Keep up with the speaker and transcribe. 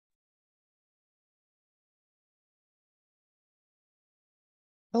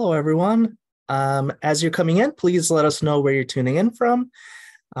Hello, everyone. As you're coming in, please let us know where you're tuning in from.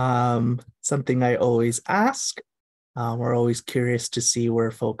 Something I always ask. We're always curious to see where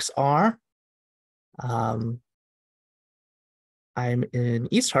folks are. Um, I'm in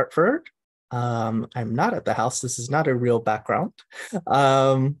East Hartford. I'm not at the house. This is not a real background.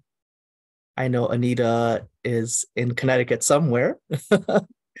 Um, I know Anita is in Connecticut somewhere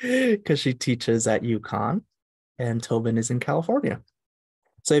because she teaches at UConn, and Tobin is in California.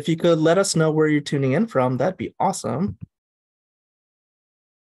 So if you could let us know where you're tuning in from, that'd be awesome.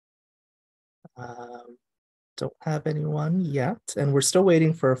 Um, don't have anyone yet, and we're still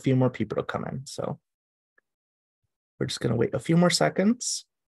waiting for a few more people to come in. So we're just going to wait a few more seconds.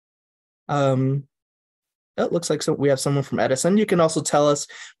 It looks like we have someone from Edison. You can also tell us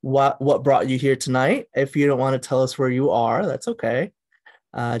what brought you here tonight. If you don't want to tell us where you are, that's okay.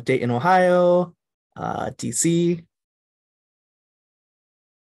 Dayton, Ohio, DC.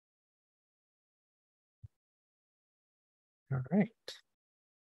 All right.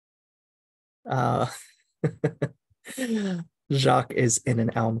 Jacques is in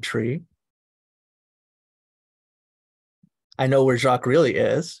an elm tree. I know where Jacques really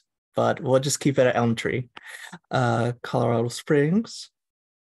is, but we'll just keep it at elm tree. Colorado Springs.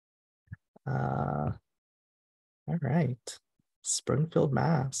 All right. Springfield,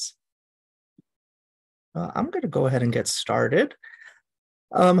 Mass. I'm going to go ahead and get started.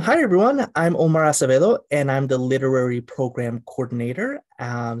 Hi, everyone. I'm Omar Acevedo, and I'm the Literary Program Coordinator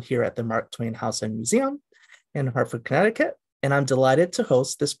here at the Mark Twain House Museum in Hartford, Connecticut. And I'm delighted to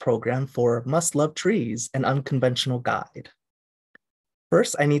host this program for Must Love Trees, an unconventional guide.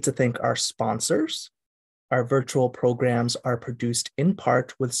 First, I need to thank our sponsors. Our virtual programs are produced in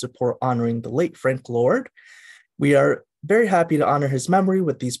part with support honoring the late Frank Lord. We are very happy to honor his memory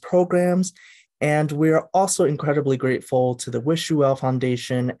with these programs, and we are also incredibly grateful to the Wish You Well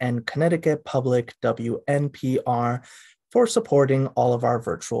Foundation and Connecticut Public WNPR for supporting all of our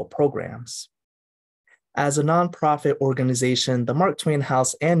virtual programs. As a nonprofit organization, the Mark Twain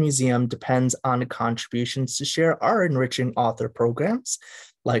House and Museum depends on contributions to share our enriching author programs,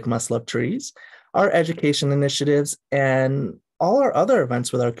 like Must Love Trees, our education initiatives, and all our other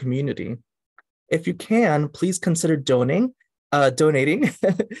events with our community. If you can, please consider donating.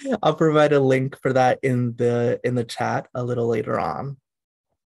 I'll provide a link for that in the chat a little later on.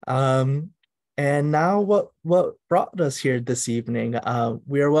 And now what brought us here this evening?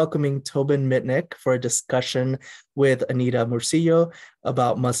 We are welcoming Tobin Mitnick for a discussion with Anita Morzillo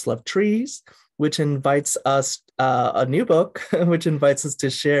about Must Love Trees, which invites us a new book, which invites us to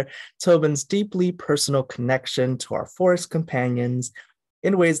share Tobin's deeply personal connection to our forest companions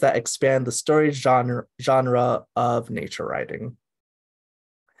in ways that expand the storied genre of nature writing.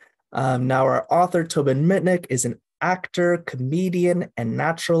 Now, our author, Tobin Mitnick, is an actor, comedian, and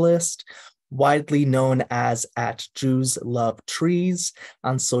naturalist, widely known as @JewsLoveTrees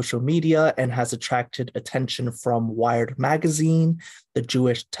on social media, and has attracted attention from Wired Magazine, the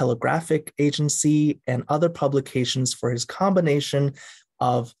Jewish Telegraphic Agency, and other publications for his combination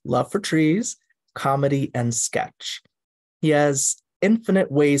of love for trees, comedy, and sketch. He has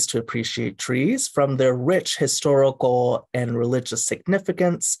infinite ways to appreciate trees, from their rich historical and religious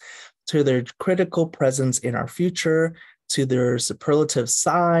significance to their critical presence in our future, to their superlative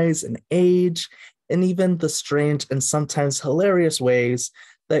size and age, and even the strange and sometimes hilarious ways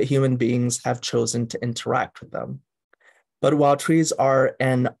that human beings have chosen to interact with them. But while trees are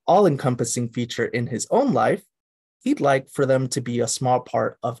an all-encompassing feature in his own life, he'd like for them to be a small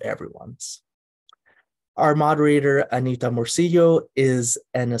part of everyone's. Our moderator, Anita Morzillo, is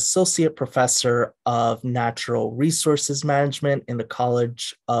an associate professor of natural resources management in the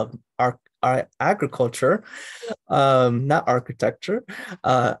College of Agriculture, not architecture,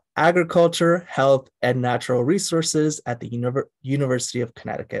 agriculture, health, and natural resources at the University of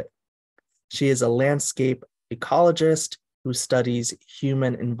Connecticut. She is a landscape ecologist who studies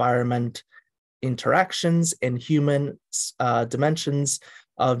human-environment interactions and human dimensions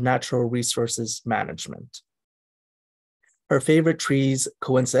of natural resources management. Her favorite trees,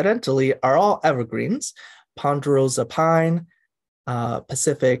 coincidentally, are all evergreens: ponderosa pine,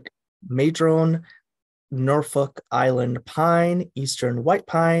 Pacific madrone, Norfolk Island pine, eastern white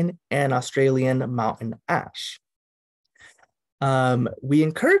pine, and Australian mountain ash. We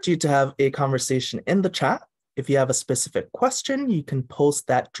encourage you to have a conversation in the chat. If you have a specific question, you can post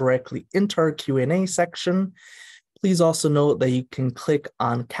that directly into our Q&A section. Please also note that you can click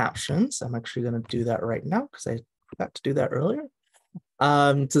on captions. I'm actually going to do that right now because I forgot to do that earlier,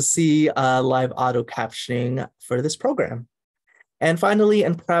 to see live auto captioning for this program. And finally,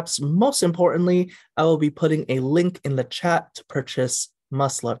 and perhaps most importantly, I will be putting a link in the chat to purchase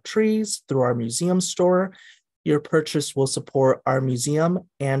Must Love Trees through our museum store. Your purchase will support our museum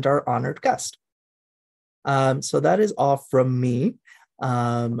and our honored guest. So that is all from me.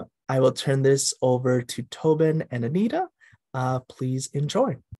 I will turn this over to Tobin and Anita. Please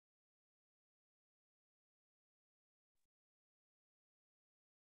enjoy.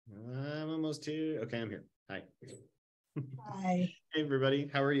 I'm almost here. Okay, I'm here. Hi. Hi. Hey, everybody.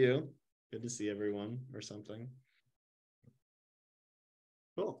 How are you? Good to see everyone or something.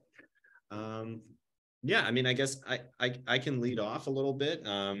 Cool. Yeah, I mean, I guess I can lead off a little bit.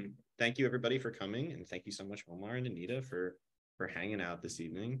 Thank you, everybody, for coming. And thank you so much, Omar and Anita, for hanging out this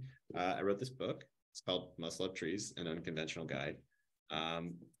evening. I wrote this book. It's called Must Love Trees, An Unconventional Guide.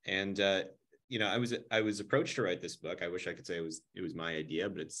 You know, I was approached to write this book. I wish I could say it was my idea,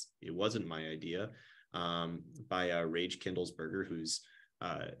 but it wasn't my idea. By Rage Kindlesberger, who's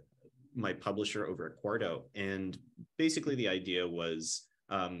my publisher over at Quarto. And basically the idea was,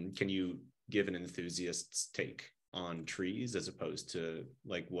 can you give an enthusiast's take on trees as opposed to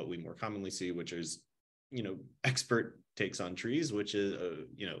like what we more commonly see, which is, you know, expert takes on trees, which is,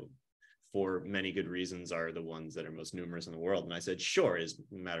 you know, for many good reasons are the ones that are most numerous in the world. And I said, sure, as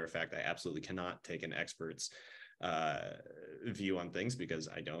a matter of fact, I absolutely cannot take an expert's view on things because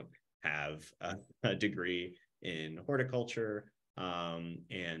I don't have a degree in horticulture.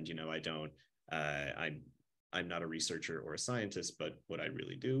 And, you know, I don't, I'm not a researcher or a scientist, but what I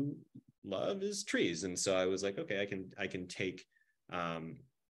really do love is trees. And so I was like, okay, I can take, I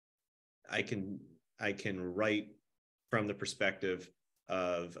can write from the perspective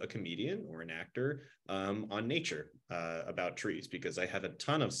of a comedian or an actor on nature about trees, because I have a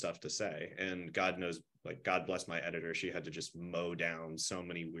ton of stuff to say, and God knows, like, God bless my editor, she had to just mow down so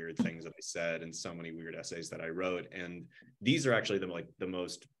many weird things that I said and so many weird essays that I wrote. And these are actually the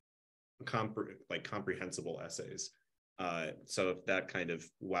most comprehensible essays. So if that kind of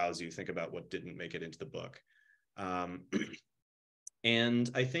wows you, think about what didn't make it into the book.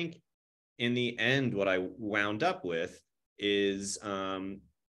 And I think in the end, what I wound up with is an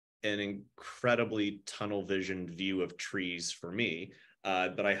incredibly tunnel visioned view of trees for me.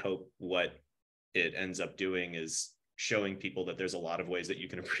 But I hope what it ends up doing is showing people that there's a lot of ways that you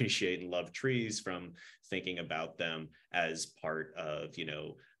can appreciate and love trees, from thinking about them as part of, you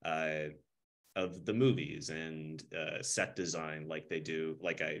know, of the movies and set design, like they do,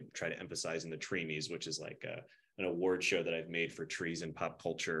 like I try to emphasize in the Treemies, which is like an award show that I've made for trees in pop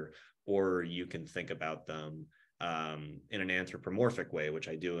culture. Or you can think about them in an anthropomorphic way, which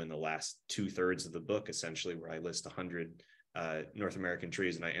I do in the last 2/3 of the book, essentially, where I list 100 North American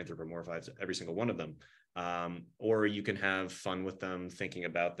trees and I anthropomorphize every single one of them. Or you can have fun with them, thinking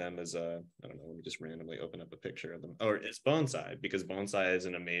about them as a, I don't know, let me just randomly open up a picture of them. Or it's bonsai, because bonsai is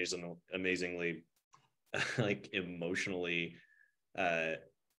an amazingly like emotionally,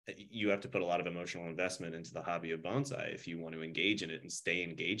 you have to put a lot of emotional investment into the hobby of bonsai if you want to engage in it and stay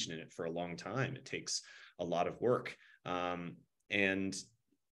engaged in it for a long time. It takes a lot of work. And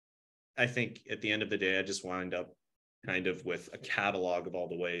I think at the end of the day, I just wind up kind of with a catalog of all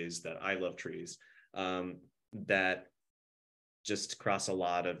the ways that I love trees, that just cross a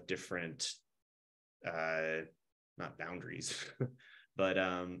lot of different, not boundaries, but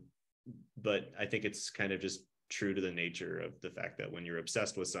I think it's kind of just true to the nature of the fact that when you're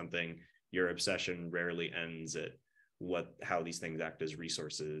obsessed with something, your obsession rarely ends at how these things act as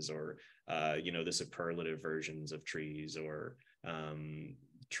resources, or you know, the superlative versions of trees, or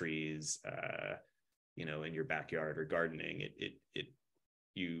trees you know, in your backyard or gardening.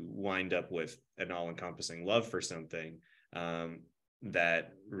 You wind up with an all-encompassing love for something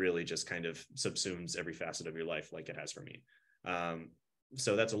that really just kind of subsumes every facet of your life, like it has for me.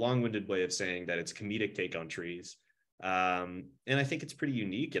 So that's a long-winded way of saying that it's a comedic take on trees. And I think it's pretty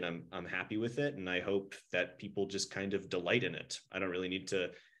unique, and I'm happy with it. And I hope that people just kind of delight in it. I don't really need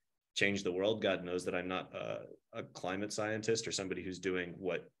to change the world. God knows that I'm not a climate scientist or somebody who's doing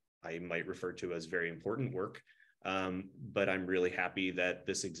what I might refer to as very important work. But I'm really happy that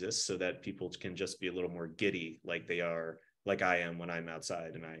this exists so that people can just be a little more giddy, like I am when I'm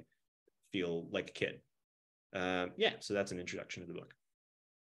outside and I feel like a kid. Yeah, so that's an introduction to the book.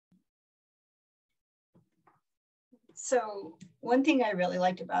 So one thing I really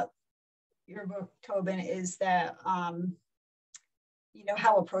liked about your book, Tobin, is that, you know,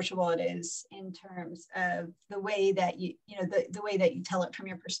 how approachable it is in terms of the way that you know, the way that you tell it from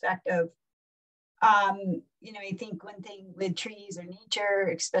your perspective. You know, I think one thing with trees or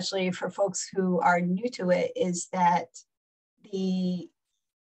nature, especially for folks who are new to it, is that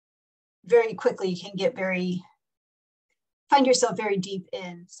very quickly you can find yourself very deep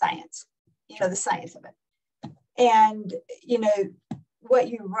in science, you know, the science of it. And, you know, what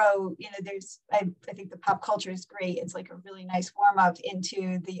you wrote, there's, I think the pop culture is great. It's like a really nice warm up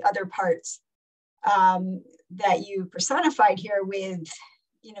into the other parts that you personified here with,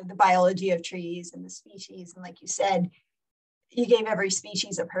 the biology of trees and the species. And like you said, you gave every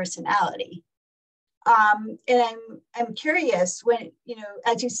species a personality. And I'm curious when,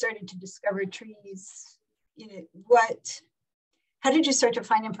 as you started to discover trees, how did you start to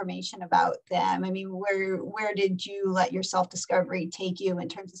find information about them? I mean, where did you let your self-discovery take you in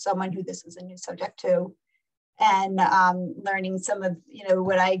terms of someone who this is a new subject to, and learning some of,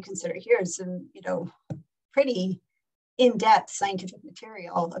 what I consider here is some, pretty in-depth scientific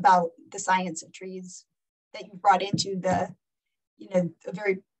material about the science of trees that you brought into the,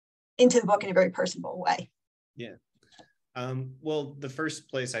 into the book in a very personable way. Yeah. Well, the first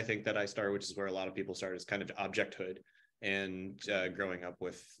place I think that I started, which is where a lot of people start, is kind of objecthood. And growing up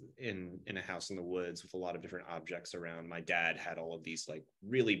in a house in the woods with a lot of different objects around. My dad had all of these like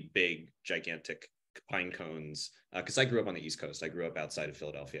really big, gigantic pine cones, because I grew up on the East Coast. I grew up outside of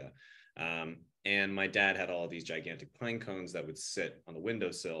Philadelphia. And my dad had all of these gigantic pine cones that would sit on the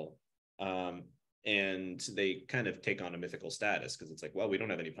windowsill. And they kind of take on a mythical status, because it's like, well, we don't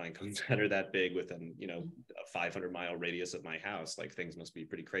have any pine cones that are that big within, a 500-mile radius of my house. Like, things must be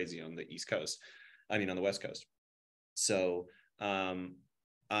pretty crazy on the East Coast. I mean, on the West Coast. So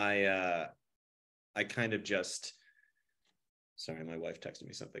I kind of just, sorry, my wife texted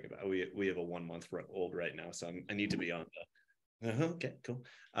me something about, we have a 1 month old right now, so I need to be on the, okay, cool.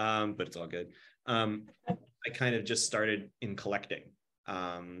 But it's all good. I kind of just started in collecting.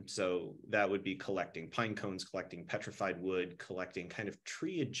 So that would be collecting pine cones, collecting petrified wood, collecting kind of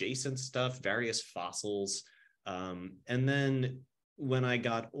tree adjacent stuff, various fossils. And then when I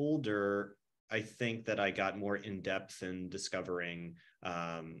got older, I think that I got more in depth in discovering,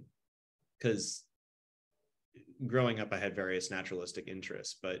 because growing up, I had various naturalistic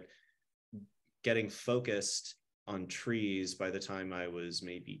interests, but getting focused on trees by the time I was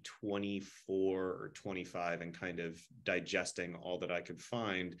maybe 24 or 25 and kind of digesting all that I could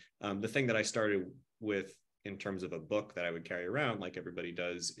find. The thing that I started with in terms of a book that I would carry around, like everybody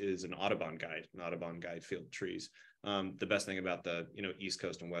does, is an Audubon guide, field trees. The best thing about the East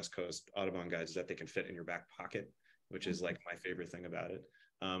Coast and West Coast Audubon guides is that they can fit in your back pocket, which is like my favorite thing about it.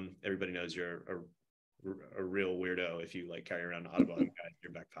 Everybody knows you're a real weirdo if you like carry around an Audubon guide in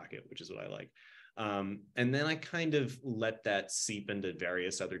your back pocket, which is what I like. And then I kind of let that seep into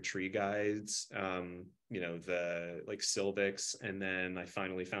various other tree guides, the like Silvix, and then I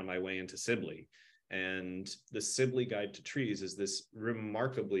finally found my way into Sibley. And the Sibley Guide to Trees is this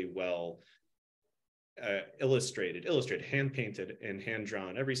remarkably well illustrated, hand-painted and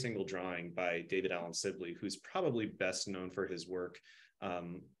hand-drawn, every single drawing by David Allen Sibley, who's probably best known for his work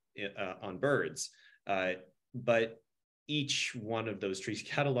on birds. But each one of those trees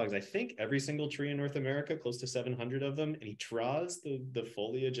catalogs, I think, every single tree in North America, close to 700 of them, and he draws the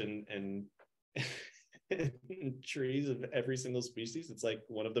foliage and trees of every single species. It's like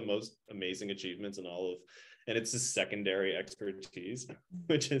one of the most amazing achievements in all of, and it's a secondary expertise,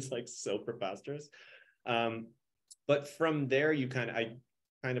 which is like so preposterous. But from there, I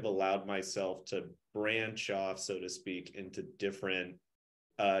kind of allowed myself to branch off, so to speak, into different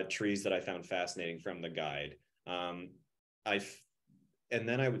trees that I found fascinating from the guide. And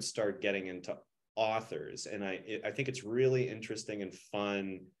then I would start getting into authors, and I think it's really interesting and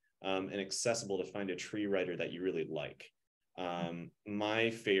fun and accessible to find a tree writer that you really like. My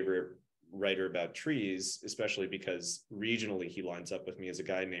favorite writer about trees, especially because regionally he lines up with me, is a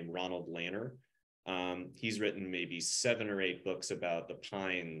guy named Ronald Lanner. He's written maybe 7 or 8 books about the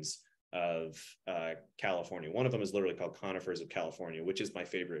pines of California. One of them is literally called Conifers of California, which is my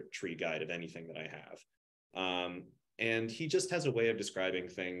favorite tree guide of anything that I have. And he just has a way of describing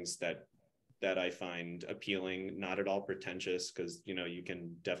things that I find appealing, not at all pretentious, because you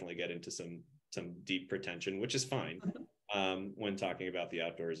can definitely get into some deep pretension, which is fine when talking about the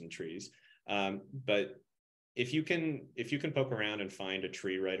outdoors and trees. But if you can poke around and find a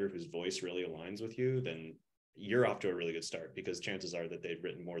tree writer whose voice really aligns with you, then you're off to a really good start, because chances are that they've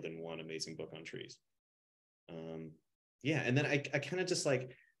written more than one amazing book on trees. And then I kind of just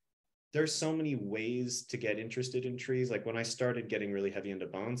like, there's so many ways to get interested in trees. Like when I started getting really heavy into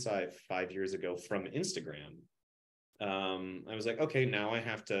bonsai 5 years ago from Instagram, I was like, okay, now I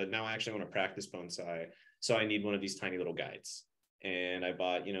actually want to practice bonsai. So I need one of these tiny little guides. And I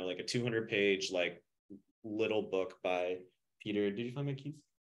bought, like a 200-page, like little book by Peter. Did you find my keys?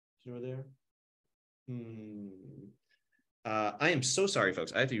 You know there? I am so sorry,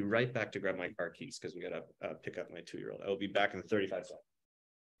 folks. I have to be right back to grab my car keys because we got to pick up my 2-year-old. I will be back in 35 seconds.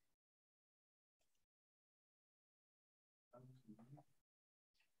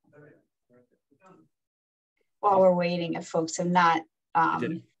 while we're waiting, if folks have not,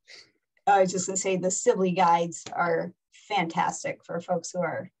 I was just gonna say the Sibley guides are fantastic for folks who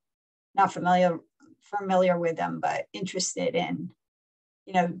are not familiar with them, but interested in,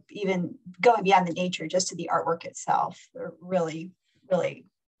 you know, even going beyond the nature, just to the artwork itself. They're really, really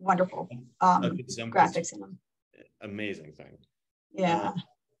wonderful graphics in them. Amazing thing. Yeah.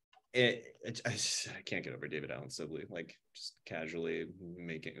 I can't get over David Allen Sibley, like just casually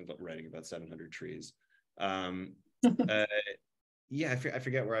writing about 700 trees. Yeah, I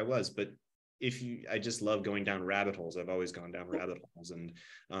forget where I was, but I just love going down rabbit holes. I've always gone down rabbit holes. And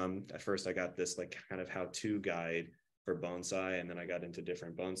at first I got this like kind of how-to guide for bonsai, and then I got into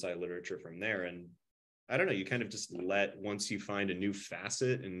different bonsai literature from there. And I don't know, you kind of just once you find a new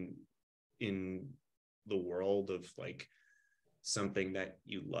facet in the world of like something that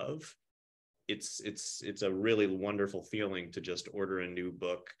you love, it's a really wonderful feeling to just order a new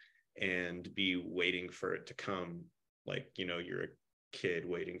book and be waiting for it to come, like, you know, you're a kid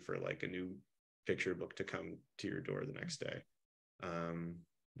waiting for like a new picture book to come to your door the next day.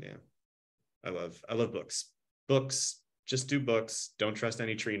 Yeah, I love books. Just do books. Don't trust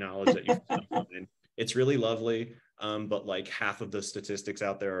any tree knowledge that you find. It's really lovely, but like half of the statistics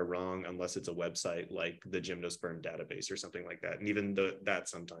out there are wrong unless it's a website like the Gymnosperm database or something like that, and even that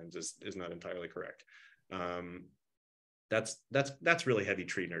sometimes is not entirely correct. That's really heavy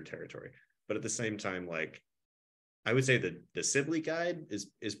tree nerd territory. But at the same time, like, I would say that the Sibley guide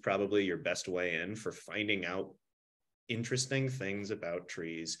is probably your best way in for finding out interesting things about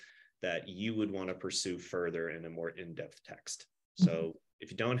trees that you would want to pursue further in a more in-depth text. So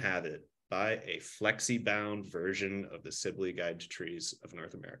if you don't have it, buy a flexi-bound version of the Sibley Guide to Trees of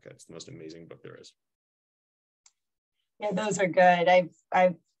North America. It's the most amazing book there is. Yeah, those are good. I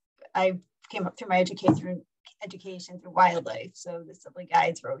came up through my education through wildlife, so the Sibley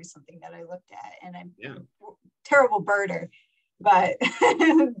guides were always something that I looked at. And I'm a terrible birder, but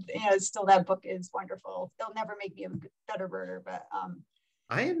you know, still that book is wonderful. They'll never make me a better birder, but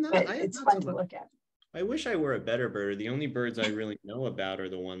I am not. It's fun to look at. I wish I were a better birder. The only birds I really know about are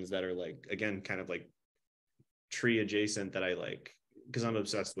the ones that are like, again, kind of like tree adjacent that I like, because I'm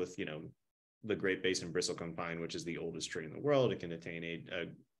obsessed with, you know, the Great Basin bristlecone pine, which is the oldest tree in the world. It can attain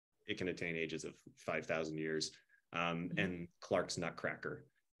ages of 5,000 years. And Clark's nutcracker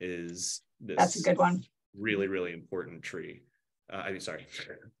is this. That's a good one. Really, really important tree. Sorry,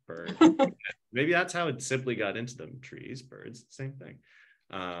 bird. Maybe that's how it simply got into them. Trees, birds, same thing.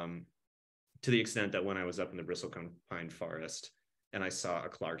 To the extent that when I was up in the bristlecone pine forest and I saw a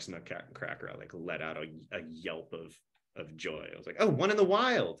Clark's nutcracker, I like let out a yelp of joy. I was like, oh, one in the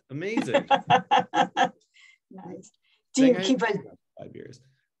wild. Amazing. Nice. Do you keep 5 years.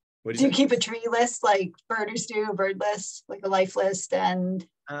 Do you keep a tree list like birders do, a bird list, like a life list? And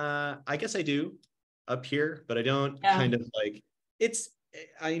I guess I do up here, but I don't kind of like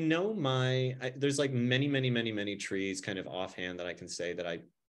I know there's like many trees kind of offhand that I can say that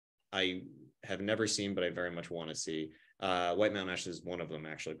I have never seen, but I very much want to see. White mountain ash is one of them,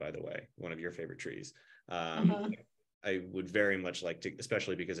 actually, by the way, one of your favorite trees. I would very much like to,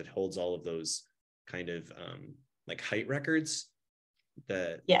 especially because it holds all of those kind of like height records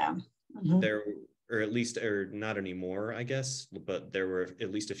that there, or not anymore, I guess, but there were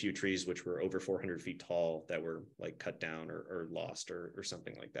at least a few trees which were over 400 feet tall that were like cut down or lost or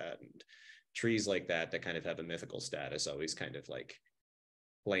something like that. And trees like that kind of have a mythical status always kind of like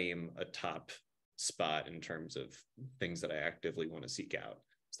claim a top spot in terms of things that I actively want to seek out.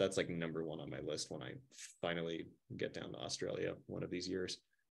 So that's like number one on my list when I finally get down to Australia one of these years.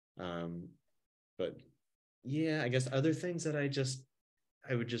 But yeah, I guess other things that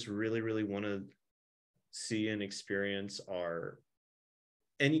I would just really, really want to see and experience are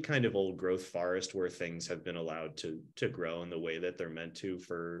any kind of old growth forest where things have been allowed to grow in the way that they're meant to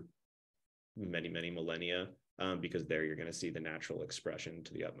for many millennia. Because there you're going to see the natural expression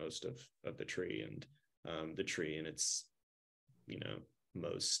to the utmost of the tree and the tree in its, you know,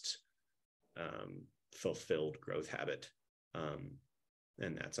 most fulfilled growth habit.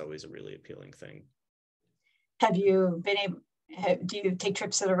 And that's always a really appealing thing. Have you been able, do you take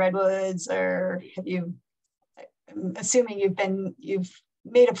trips to the redwoods, or have you, I'm assuming you've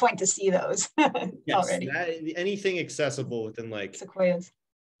made a point to see those already? Anything accessible within like sequoias.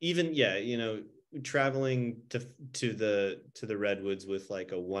 Even, you know, traveling to the redwoods with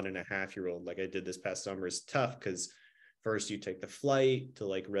like a 1.5-year-old like I did this past summer is tough, because first you take the flight to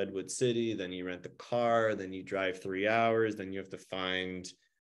like Redwood City, then you rent the car, then you drive 3 hours, then you have to find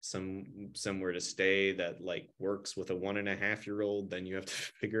somewhere to stay that like works with a 1.5-year-old, then you have to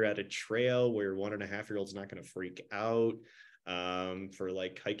figure out a trail where 1.5-year-old's not going to freak out. for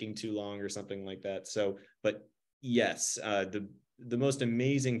like hiking too long or something like that. So, but yes, the most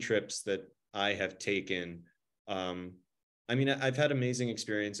amazing trips that I have taken, I mean, I've had amazing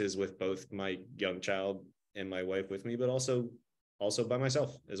experiences with both my young child and my wife with me, but also by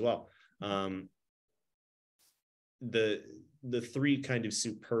myself as well. The three kind of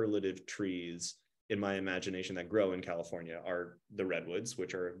superlative trees in my imagination that grow in California are the redwoods,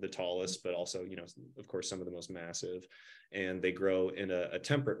 which are the tallest, but also, you know, of course, some of the most massive. And they grow in a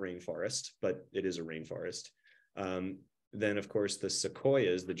temperate rainforest, but it is a rainforest. Then, of course, the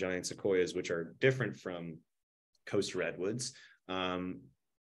sequoias, the giant sequoias, which are different from coast redwoods.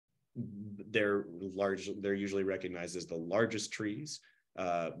 They're usually recognized as the largest trees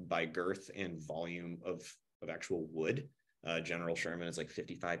by girth and volume of actual wood. General Sherman is like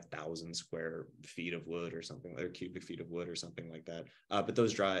 55,000 square feet of wood or something, or cubic feet of wood or something like that. But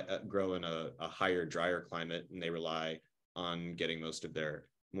those grow in a higher, drier climate, and they rely on getting most of their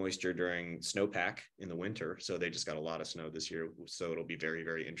moisture during snowpack in the winter. So they just got a lot of snow this year. So it'll be very,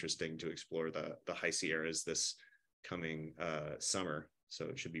 very interesting to explore the high Sierras this coming summer. So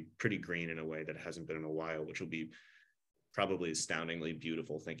it should be pretty green in a way that it hasn't been in a while, which will be probably astoundingly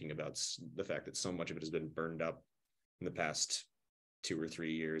beautiful, thinking about the fact that so much of it has been burned up in the past 2 or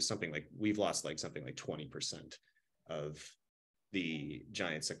 3 years. We've lost like something like 20% of the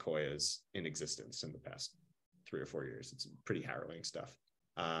giant sequoias in existence in the past 3 or 4 years. It's pretty harrowing stuff.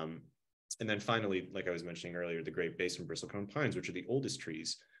 And then finally, like I was mentioning earlier, the Great Basin bristlecone pines, which are the oldest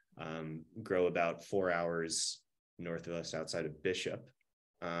trees, grow about 4 hours north of us outside of Bishop.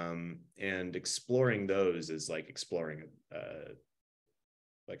 And exploring those is like exploring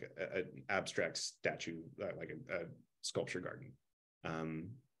an abstract statue, like a sculpture garden.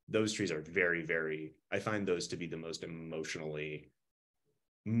 Those trees are very, very, I find those to be the most emotionally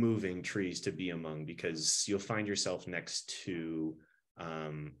moving trees to be among, because you'll find yourself next to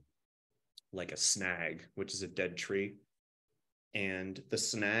like a snag, which is a dead tree. And the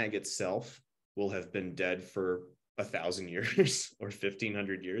snag itself will have been dead for 1,000 years or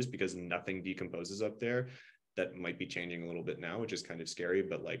 1,500 years, because nothing decomposes up there. That might be changing a little bit now, which is kind of scary,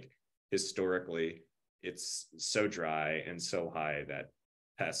 but like historically, it's so dry and so high that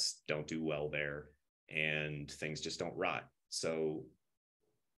pests don't do well there and things just don't rot. So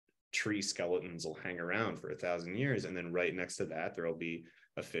tree skeletons will hang around for 1,000 years. And then right next to that, there'll be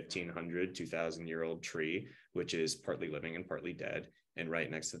a 1,500, 2,000-year-old tree, which is partly living and partly dead. And right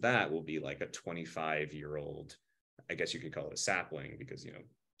next to that will be like a 25-year-old, I guess you could call it a sapling, because, you know,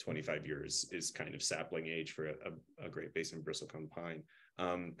 25 years is kind of sapling age for a Great Basin bristlecone pine.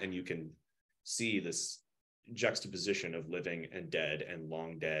 And you can see this juxtaposition of living and dead and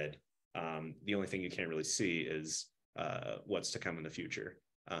long dead. The only thing you can't really see is what's to come in the future.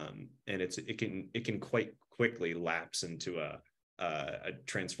 And it can quite quickly lapse into a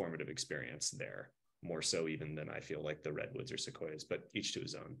transformative experience there, more so even than I feel like the redwoods or sequoias, but each to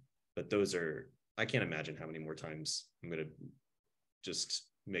his own. But those are, I can't imagine how many more times I'm going to just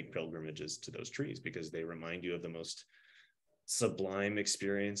make pilgrimages to those trees, because they remind you of the most sublime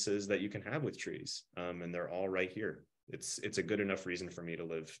experiences that you can have with trees. And they're all right here. It's a good enough reason for me to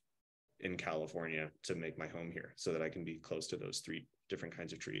live in California, to make my home here, so that I can be close to those 3 different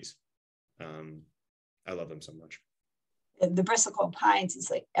kinds of trees. I love them so much. The bristlecone pines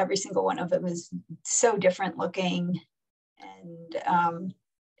is like every single one of them is so different looking. And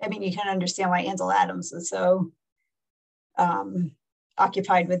I mean, you can understand why Ansel Adams was so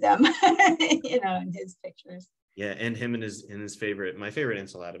occupied with them, you know, in his pictures. Yeah, and him and his favorite, my favorite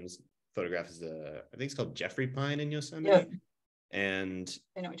Ansel Adams photograph is I think it's called Jeffrey Pine in Yosemite. Yeah. And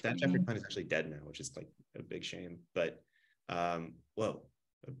that Jeffrey Pine is actually dead now, which is like a big shame. But whoa,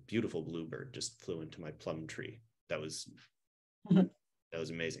 a beautiful bluebird just flew into my plum tree. That was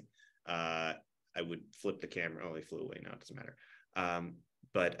amazing. I would flip the camera. Oh, they flew away now. It doesn't matter.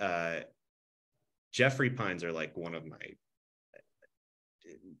 But Jeffrey pines are like one of my.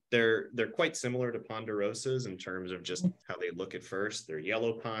 They're quite similar to ponderosas in terms of just how they look at first. They're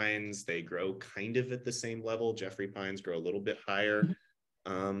yellow pines. They grow kind of at the same level. Jeffrey pines grow a little bit higher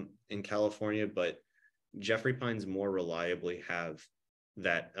in California, but Jeffrey pines more reliably have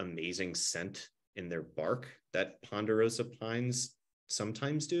that amazing scent in their bark that ponderosa pines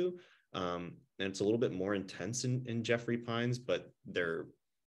sometimes do. And it's a little bit more intense in Jeffrey pines, but they're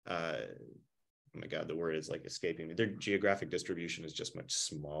oh my God, the word is like escaping me. Their geographic distribution is just much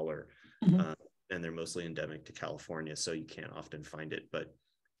smaller, and they're mostly endemic to California, so you can't often find it. But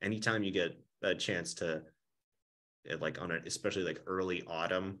anytime you get a chance to, like especially like early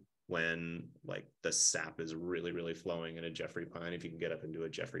autumn, when like the sap is really, really flowing in a Jeffrey pine, if you can get up into a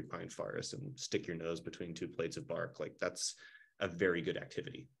Jeffrey pine forest and stick your nose between 2 plates of bark, like that's a very good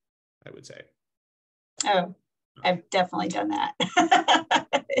activity, I would say. Oh, I've definitely done that.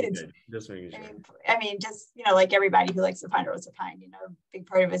 Just making sure. I mean, just, you know, like everybody who likes the pine rows of pine, you know, a big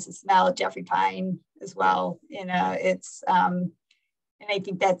part of it is the smell. Jeffrey Pine as well. You know, it's and I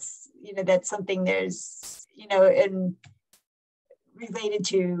think that's, you know, that's something there's, you know, and related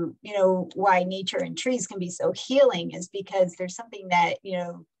to, you know, why nature and trees can be so healing is because there's something that, you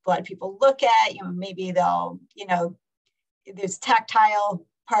know, a lot of people look at, you know, maybe they'll, you know, there's tactile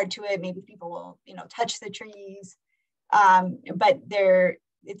part to it. Maybe people will, you know, touch the trees. But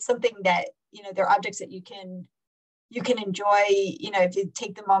it's something that, you know, they're objects that you can enjoy, you know, if you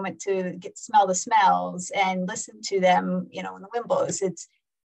take the moment to smell the smells and listen to them, you know, when the wind blows,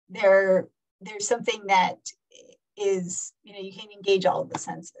 there's something that is, you know, you can engage all of the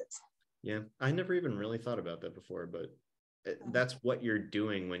senses. Yeah, I never even really thought about that before, but that's what you're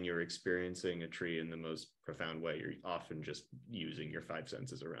doing when you're experiencing a tree in the most profound way. You're often just using your five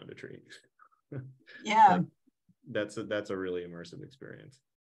senses around a tree. Yeah. Like, that's a really immersive experience.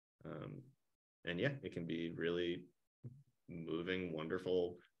 And yeah, it can be really moving,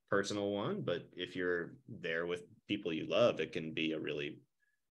 wonderful, personal one. But if you're there with people you love, it can be a really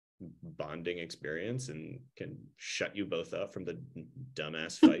bonding experience and can shut you both up from the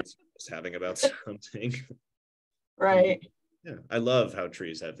dumbass fights you're just having about something. Right. Yeah, I love how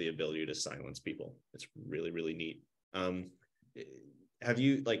trees have the ability to silence people. It's really, really neat. Have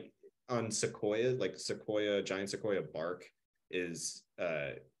you, like, on sequoia, giant sequoia bark is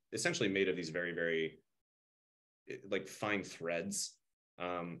essentially made of these very, very like fine threads.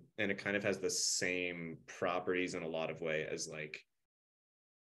 And it kind of has the same properties in a lot of ways as like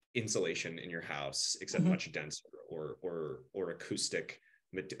insulation in your house, except much denser or acoustic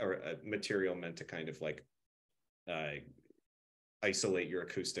material meant to kind of like isolate your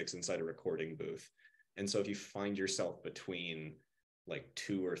acoustics inside a recording booth. And so if you find yourself between like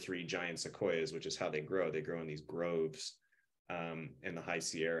 2 or 3 giant sequoias, which is how they grow in these groves in the high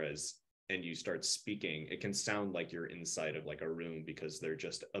Sierras, and you start speaking, it can sound like you're inside of like a room because they're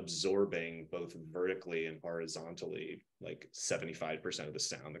just absorbing both vertically and horizontally like 75% of the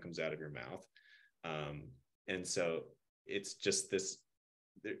sound that comes out of your mouth. And so it's just this,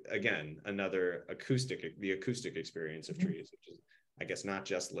 again, another the acoustic experience of trees, which is, I guess, not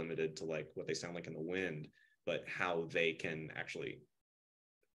just limited to like what they sound like in the wind, but how they can actually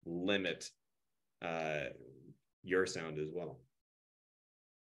limit your sound as well.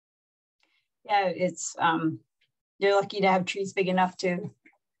 Yeah, it's you're lucky to have trees big enough to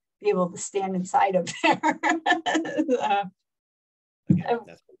be able to stand inside of there. Again,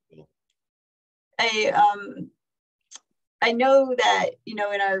 that's cool. I know that, you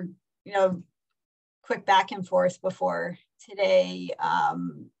know, in our, you know, quick back and forth before today,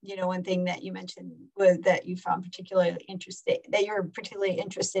 you know, one thing that you mentioned was that you found you're particularly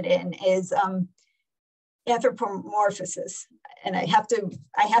interested in is anthropomorphosis. And I have to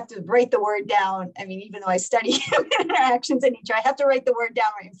write the word down. I mean, even though I study human interactions in nature, I have to write the word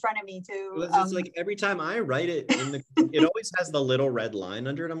down right in front of me too. It's like every time I write it it always has the little red line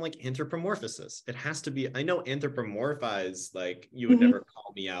under it. I'm like, anthropomorphosis. It has to be. I know anthropomorphize, like you would never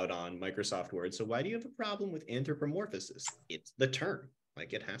call me out on Microsoft Word. So why do you have a problem with anthropomorphosis? It's the term.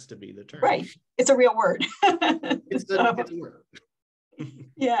 Like, it has to be the term. Right. It's a real word. It's a word.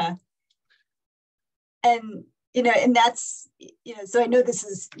 Yeah. And, you know, and that's, you know, so I know this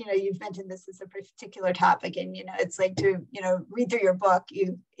is, you know, you've mentioned this is a particular topic, and, you know, it's like to, you know, read through your book,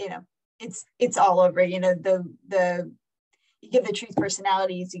 you know, it's all over, you know, you give the trees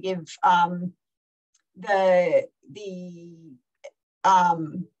personalities, you give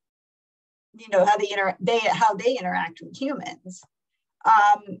you know, how they interact with humans.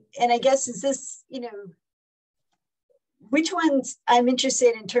 And I guess, is this, you know, which ones, I'm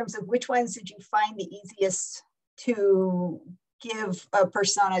interested in terms of which ones did you find the easiest to give a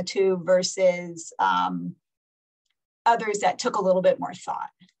persona to versus others that took a little bit more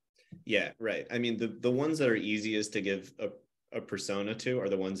thought? Yeah, right. I mean, the ones that are easiest to give a persona to are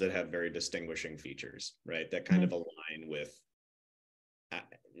the ones that have very distinguishing features, right? That kind of align with,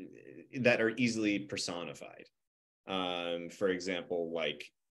 that are easily personified. For example,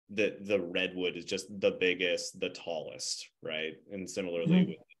 like the redwood is just the biggest, the tallest, right? And similarly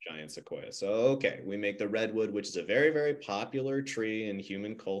with the giant sequoia. So, okay, we make the redwood, which is a very, very popular tree in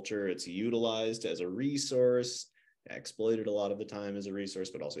human culture. It's utilized as a resource, exploited a lot of the time as a resource,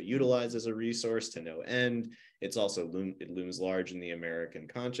 but also utilized as a resource to no end. It's also it looms large in the American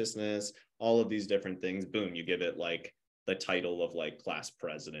consciousness. All of these different things, boom, you give it like the title of like class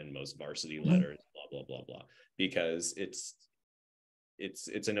president, most varsity letters, blah, blah, blah, blah, because it's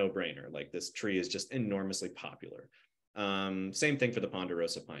a no-brainer. Like, this tree is just enormously popular. Same thing for the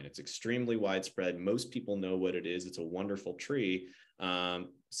ponderosa pine. It's extremely widespread. Most people know what it is. It's a wonderful tree.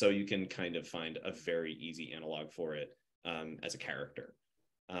 So you can kind of find a very easy analog for it as a character.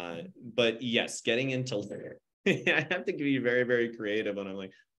 But yes, getting into I have to be very, very creative when I'm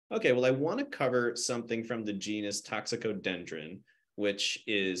like, okay, well, I want to cover something from the genus Toxicodendron, which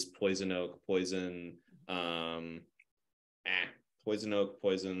is poison oak, poison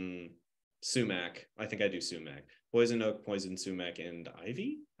sumac. I think I do sumac. Poison oak, poison sumac, and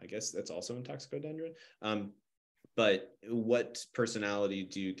ivy. I guess that's also in Toxicodendron. But what personality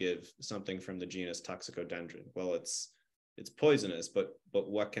do you give something from the genus Toxicodendron? Well, it's poisonous, but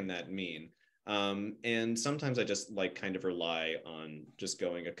what can that mean? And sometimes I just like kind of rely on just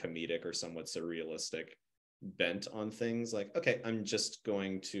going a comedic or somewhat surrealistic bent on things. Like, okay, I'm just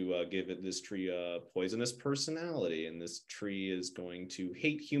going to give this tree a poisonous personality, and this tree is going to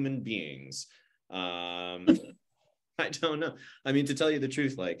hate human beings. I don't know. I mean, to tell you the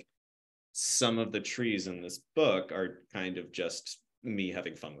truth, like some of the trees in this book are kind of just me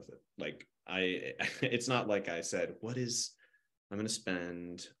having fun with it. Like it's not like I said, I'm going to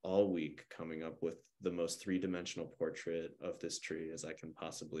spend all week coming up with the most three-dimensional portrait of this tree as I can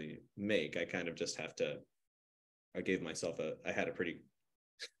possibly make. I kind of just have to, I had a pretty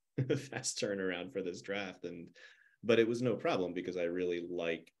fast turnaround for this draft, but it was no problem because I really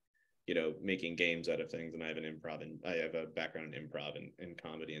like, making games out of things, and I have a background in improv and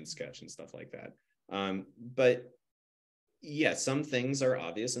comedy and sketch and stuff like that. But yeah, some things are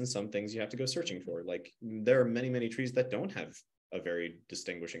obvious and some things you have to go searching for. Like there are many, many trees that don't have a very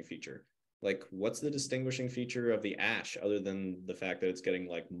distinguishing feature. Like what's the distinguishing feature of the ash other than the fact that it's getting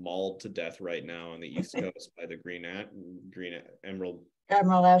like mauled to death right now on the East Coast by the emerald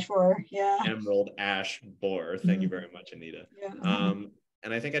ash borer. Yeah. Emerald ash borer. Thank you very much, Anita. Yeah.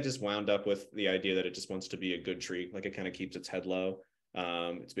 And I think I just wound up with the idea that it just wants to be a good tree. Like it kind of keeps its head low.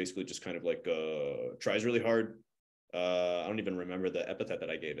 It's basically just kind of like tries really hard. I don't even remember the epithet that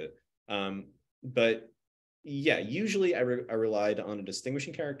I gave it. But yeah, usually I relied on a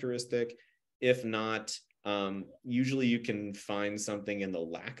distinguishing characteristic. If not, usually you can find something in the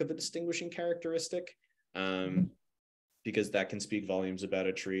lack of a distinguishing characteristic, because that can speak volumes about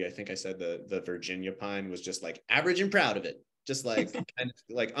a tree. I think I said the Virginia pine was just like average and proud of it. Just like kind of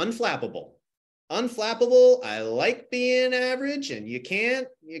like unflappable. I like being average, and you can't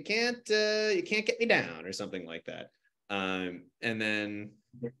get me down, or something like that. And then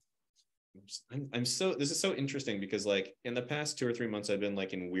this is so interesting because like in the past 2 or 3 months I've been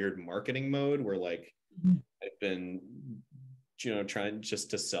like in weird marketing mode where like I've been trying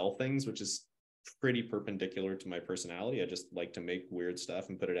just to sell things, which is pretty perpendicular to my personality. I just like to make weird stuff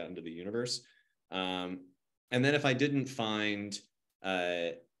and put it out into the universe. And then if I didn't find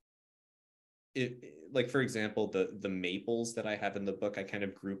like for example the maples that I have in the book, I kind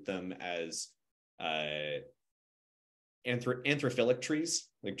of group them as anthrophilic trees,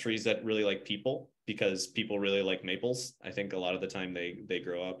 like trees that really like people, because people really like maples. I think a lot of the time they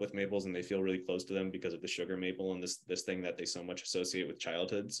grow up with maples and they feel really close to them because of the sugar maple and this thing that they so much associate with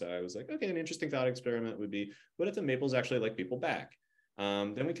childhood. So I was like, okay, an interesting thought experiment would be, what if the maples actually like people back?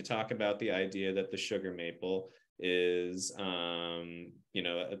 Then we could talk about the idea that the sugar maple is a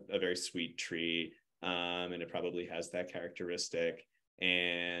very sweet tree, and it probably has that characteristic.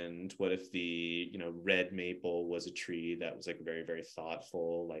 And what if the red maple was a tree that was like very, very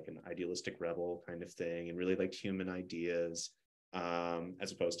thoughtful, like an idealistic rebel kind of thing, and really liked human ideas,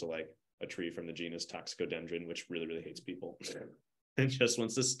 as opposed to like a tree from the genus Toxicodendron, which really, really hates people and just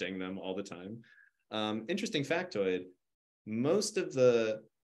wants to sting them all the time. Interesting factoid: most of the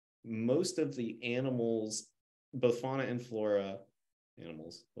animals, both fauna and flora,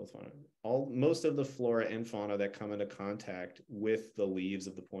 most of the flora and fauna that come into contact with the leaves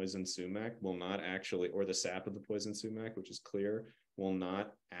of the poison sumac will not actually, or the sap of the poison sumac, which is clear, will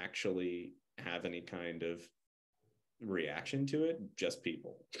not actually have any kind of reaction to it, just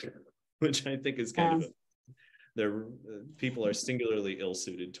people, which I think is kind of people are singularly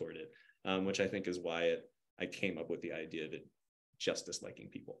ill-suited toward it, which I think is why I came up with the idea of it just disliking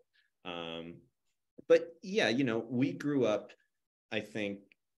people. But yeah, we grew up, I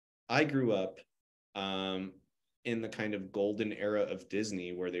grew up in the kind of golden era of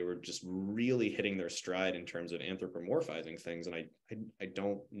Disney where they were just really hitting their stride in terms of anthropomorphizing things. And I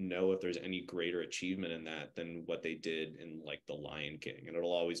don't know if there's any greater achievement in that than what they did in like The Lion King. And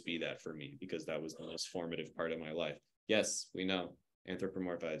it'll always be that for me because that was the most formative part of my life. Yes, we know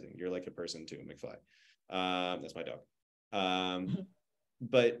anthropomorphizing. You're like a person too, McFly. That's my dog.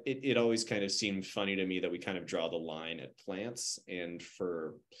 But it always kind of seemed funny to me that we kind of draw the line at plants. And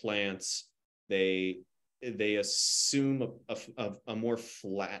for plants, they they assume a more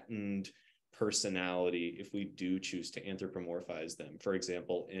flattened personality if we do choose to anthropomorphize them. For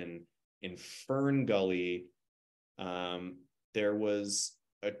example, in Fern Gully, there was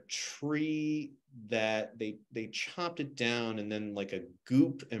a tree that they chopped it down, and then like a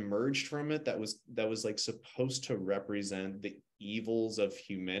goop emerged from it that was like supposed to represent the evils of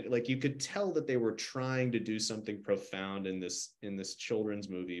humanity. Like, you could tell that they were trying to do something profound in this children's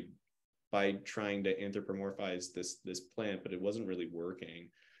movie by trying to anthropomorphize this plant, but it wasn't really working.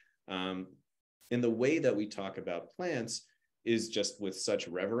 And the way that we talk about plants is just with such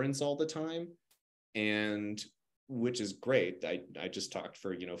reverence all the time, and which is great. I just talked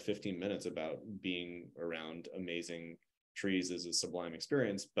for 15 minutes about being around amazing trees as a sublime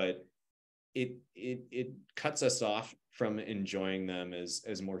experience, but it cuts us off from enjoying them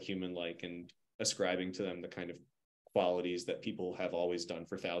as more human-like and ascribing to them the kind of qualities that people have always done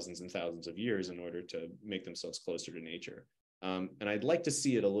for thousands and thousands of years in order to make themselves closer to nature. And I'd like to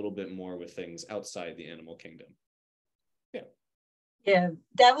see it a little bit more with things outside the animal kingdom. Yeah,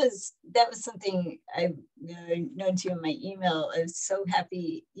 that was something I noted to you in my email. I was so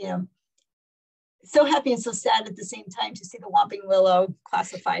happy, so happy and so sad at the same time to see the whomping willow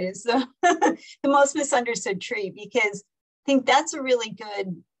classified as the, the most misunderstood tree, because I think that's a really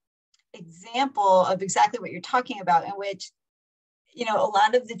good example of exactly what you're talking about, in which, a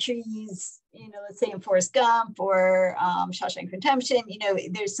lot of the trees, let's say in Forrest Gump or Shawshank Redemption,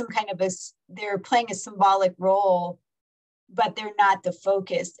 there's some kind of they're playing a symbolic role, but they're not the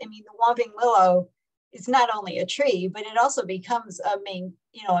focus. I mean, the whomping willow is not only a tree, but it also becomes a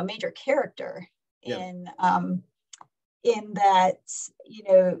major character in that,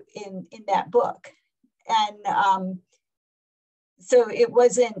 in that book. And so it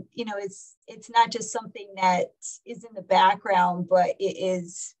wasn't, it's not just something that is in the background, but it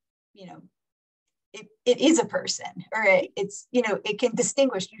is, it is a person, or it's, it can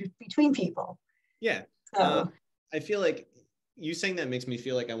distinguish between people. Yeah. So I feel like you saying that makes me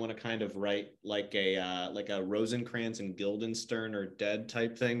feel like I want to kind of write like a Rosencrantz and Guildenstern are dead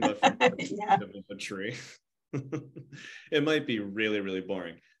type thing, but from a tree. It might be really, really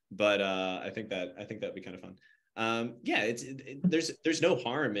boring, but I think that'd be kind of fun. There's no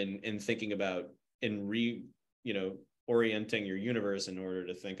harm in thinking about orienting your universe in order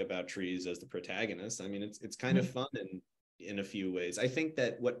to think about trees as the protagonist. I mean, it's kind of fun in a few ways. I think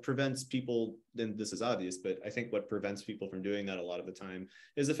that what prevents people, and this is obvious, but I think what prevents people from doing that a lot of the time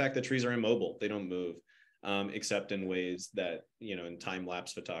is the fact that trees are immobile. They don't move, except in ways that, in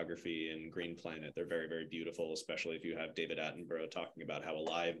time-lapse photography and Green Planet, they're very, very beautiful, especially if you have David Attenborough talking about how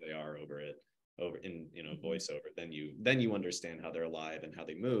alive they are over in voiceover. Then you understand how they're alive and how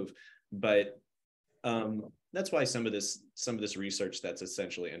they move. But that's why some of this research that's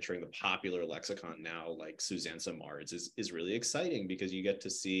essentially entering the popular lexicon now, like Suzanne Samar's, is really exciting, because you get to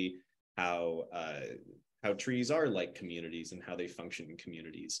see how trees are like communities and how they function in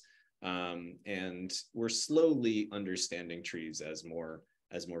communities. And we're slowly understanding trees as more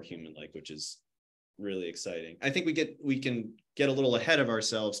human-like, which is really exciting. I think we can get a little ahead of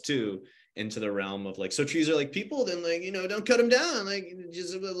ourselves too, into the realm of like, so trees are like people, then like, don't cut them down, like,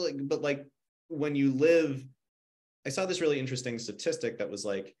 just like, but like when you live, I saw this really interesting statistic that was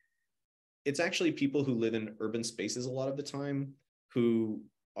like, it's actually people who live in urban spaces a lot of the time who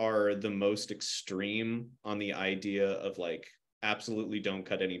are the most extreme on the idea of like, absolutely don't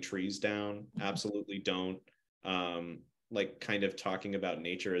cut any trees down, absolutely don't, like kind of talking about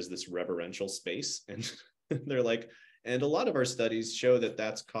nature as this reverential space. And they're like, and a lot of our studies show that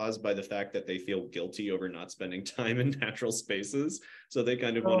that's caused by the fact that they feel guilty over not spending time in natural spaces. So they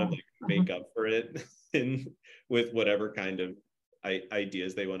kind of want to like make up for it with whatever kind of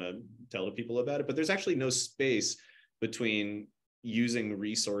ideas they want to tell to people about it. But there's actually no space between using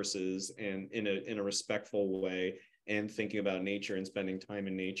resources and in a respectful way and thinking about nature and spending time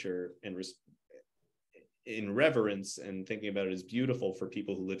in nature and in reverence and thinking about it as beautiful for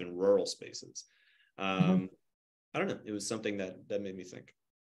people who live in rural spaces. I don't know. It was something that made me think.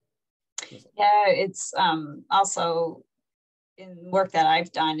 Yeah, it's also in work that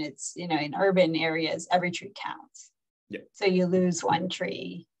I've done, it's, in urban areas, every tree counts. Yeah. So you lose one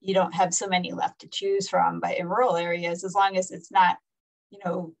tree, you don't have so many left to choose from. But in rural areas, as long as it's not,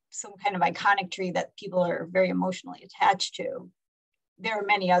 some kind of iconic tree that people are very emotionally attached to, there are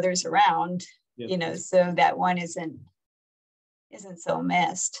many others around, so that one isn't so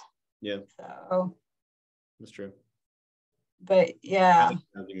missed. Yeah. So that's true. But yeah,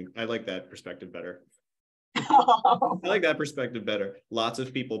 I like that perspective better. I like that perspective better. Lots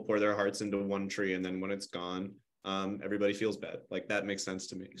of people pour their hearts into one tree, and then when it's gone, everybody feels bad. Like, that makes sense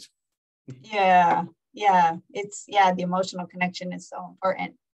to me. Yeah, the emotional connection is so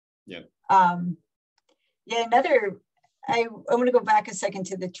important. Yeah. I want to go back a second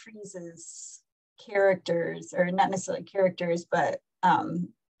to the trees as characters, or not necessarily characters, but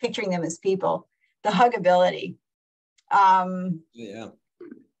picturing them as people. The huggability. On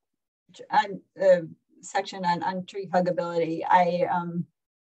the section on tree huggability,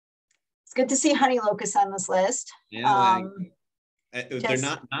 it's good to see honey locusts on this list. They're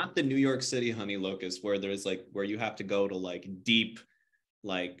not the New York City honey locust where there's like where you have to go to like deep,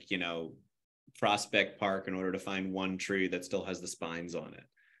 like, you know, Prospect Park in order to find one tree that still has the spines on it.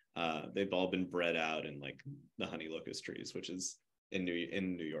 They've all been bred out in like the honey locust trees, which is in New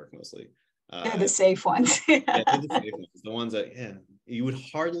York mostly. They're the safe ones. They're the safe ones. The ones that you would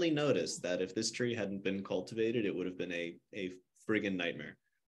hardly notice that if this tree hadn't been cultivated, it would have been a friggin' nightmare.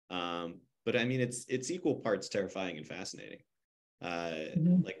 But I mean, it's equal parts terrifying and fascinating.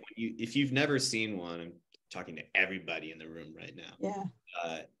 Like if you've never seen one, I'm talking to everybody in the room right now.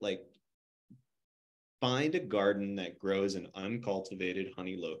 Like find a garden that grows an uncultivated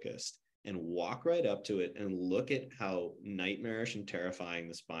honey locust and walk right up to it and look at how nightmarish and terrifying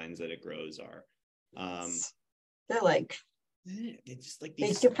the spines that it grows are. They're like, it's just like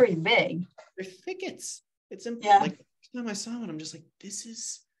they're pretty big. They're thickets. Like the first time I saw one, I'm just like, this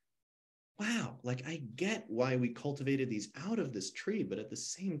is wow. Like I get why we cultivated these out of this tree, but at the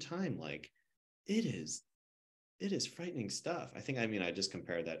same time, like it is frightening stuff. I just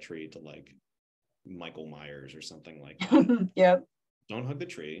compared that tree to like Michael Myers or something like that. Yep. Don't hug the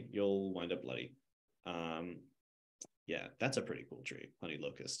tree, you'll wind up bloody. That's a pretty cool tree, honey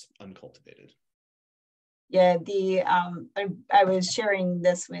locust, uncultivated. Yeah, I was sharing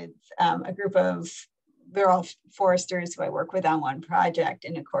this with a group of, they're all foresters who I work with on one project,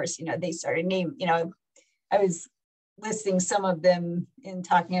 and of course, you know, they started I was listing some of them in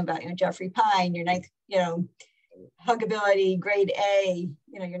talking about, you know, Jeffrey Pine, your ninth, you know, huggability, grade A,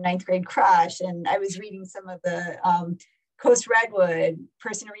 you know, your ninth grade crush, and I was reading some of the Coast Redwood,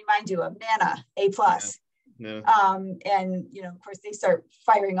 person to remind you of, Nana, A+. And, you know, of course, they start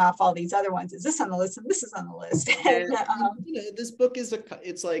firing off all these other ones. Is this on the list? And this is on the list. And, this book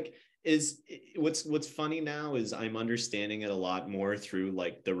what's funny now is I'm understanding it a lot more through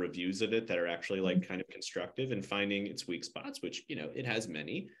like the reviews of it that are actually like kind of constructive and finding its weak spots, which, you know, it has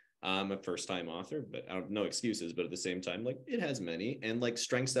many. I'm a first-time author, but no excuses, but at the same time, like it has many, and like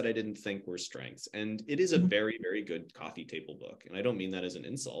strengths that I didn't think were strengths. And it is a very, very good coffee table book. And I don't mean that as an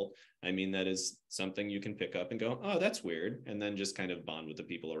insult. I mean that as something you can pick up and go, oh, that's weird. And then just kind of bond with the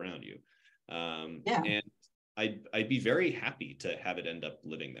people around you. And I'd be very happy to have it end up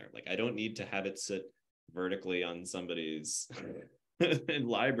living there. Like I don't need to have it sit vertically on somebody's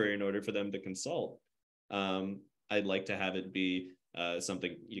library in order for them to consult. I'd like to have it be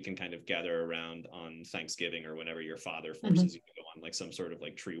something you can kind of gather around on Thanksgiving or whenever your father forces you to go on like some sort of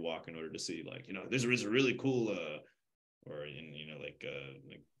like tree walk in order to see like, you know, there is a really cool or you know like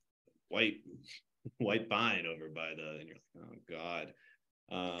white pine over by and you're like, oh God.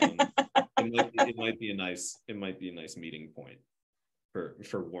 It might be a nice meeting point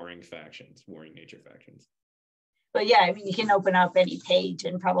for warring nature factions. But yeah, I mean, you can open up any page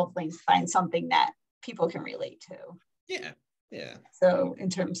and probably find something that people can relate to. Yeah. So in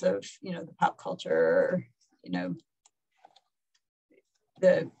terms of, you know, the pop culture, you know,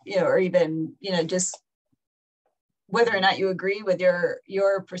 or even, you know, just whether or not you agree with your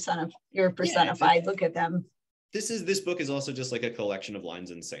personified look at them. This book is also just like a collection of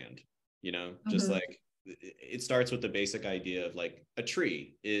lines in sand, you know, just like it starts with the basic idea of like a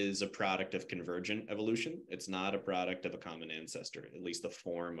tree is a product of convergent evolution. It's not a product of a common ancestor, at least the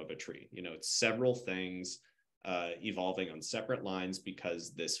form of a tree. You know, it's several things evolving on separate lines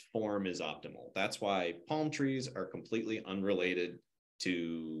because this form is optimal. That's why palm trees are completely unrelated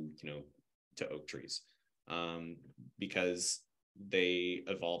to oak trees, because they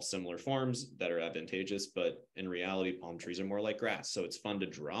evolve similar forms that are advantageous, but in reality, palm trees are more like grass. So it's fun to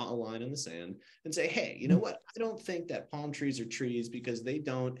draw a line in the sand and say, hey, you know what? I don't think that palm trees are trees because they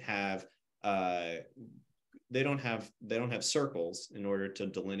don't have circles in order to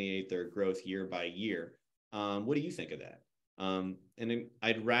delineate their growth year by year. What do you think of that? And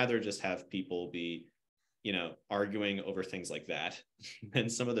I'd rather just have people be, you know, arguing over things like that than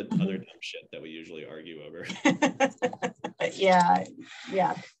some of the other dumb shit that we usually argue over. Yeah.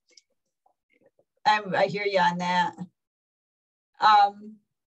 I hear you on that.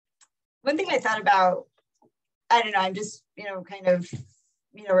 One thing I thought about, I don't know, I'm just, you know, kind of,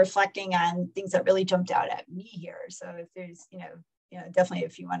 you know, reflecting on things that really jumped out at me here. So if there's, you know, definitely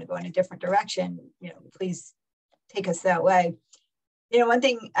if you want to go in a different direction, you know, please take us that way. one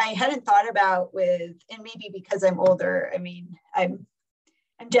thing I hadn't thought about with, and maybe because I'm older, I mean, I'm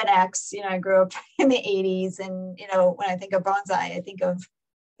Gen X, I grew up in the 80s, and, when I think of bonsai, I think of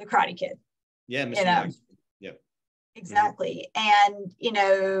the Karate Kid. Yeah, Mr. Miyagi. Yeah. Exactly. And,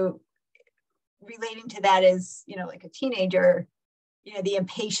 relating to that is, like a teenager, the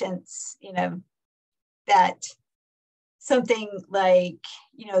impatience, that something like,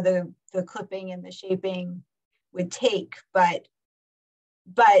 the clipping and the shaping would take, but,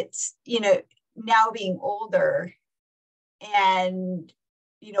 now being older and,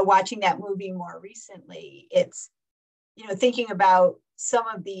 watching that movie more recently, it's, thinking about some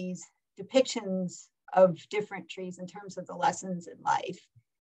of these depictions of different trees in terms of the lessons in life.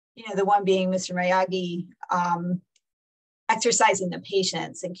 The one being Mr. Miyagi, exercising the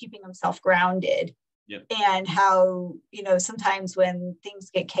patience and keeping himself grounded. Yep. And how, sometimes when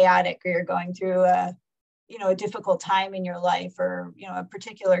things get chaotic or you're going through a difficult time in your life, or, a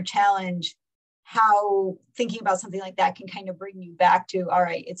particular challenge, how thinking about something like that can kind of bring you back to, all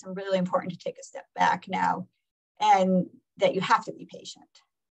right, it's really important to take a step back now, and that you have to be patient.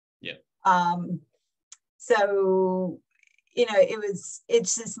 Yeah. So, it's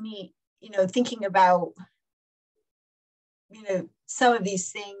just neat, thinking about, some of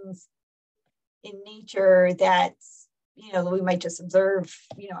these things in nature that, we might just observe,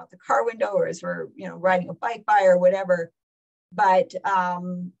 out the car window, or as we're, riding a bike by or whatever. But,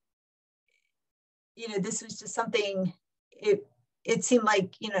 this was just something, it seemed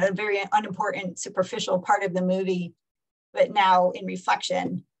like, a very unimportant, superficial part of the movie. But now in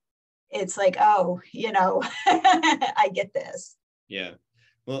reflection, it's like, oh, I get this. Yeah.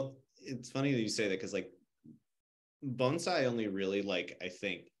 Well, it's funny that you say that, because like bonsai only really, like, I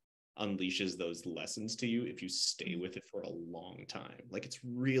think unleashes those lessons to you if you stay with it for a long time. Like, it's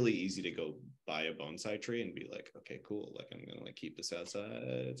really easy to go buy a bonsai tree and be like, okay, cool, like I'm gonna like keep this outside,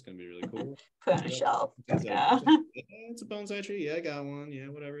 it's gonna be really cool. Put on a shelf. Yeah. It's a bonsai tree, yeah, I got one, yeah,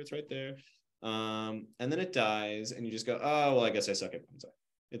 whatever, it's right there. And then it dies and you just go, oh well, I guess I suck at bonsai.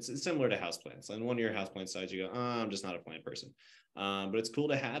 It's similar to houseplants. On one of your houseplant sides, you go, oh, I'm just not a plant person. But it's cool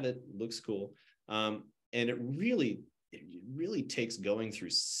to have it. It looks cool. And it really takes going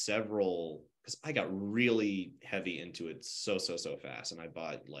through several, because I got really heavy into it so fast. And I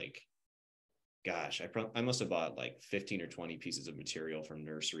bought like, gosh, I must have bought like 15 or 20 pieces of material from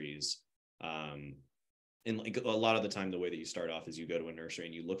nurseries. And like a lot of the time, the way that you start off is you go to a nursery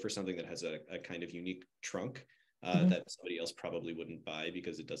and you look for something that has a kind of unique trunk. That somebody else probably wouldn't buy,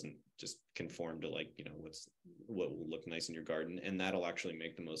 because it doesn't just conform to like, what will look nice in your garden. And that'll actually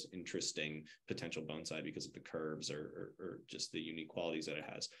make the most interesting potential bonsai because of the curves or just the unique qualities that it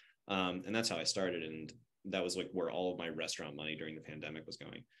has. And that's how I started. And that was like where all of my restaurant money during the pandemic was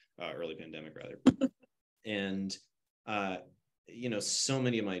going, early pandemic rather. And, so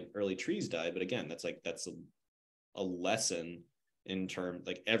many of my early trees died. But again, that's a lesson in terms,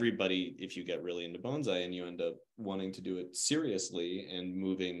 like everybody, if you get really into bonsai and you end up wanting to do it seriously and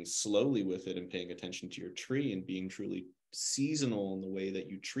moving slowly with it and paying attention to your tree and being truly seasonal in the way that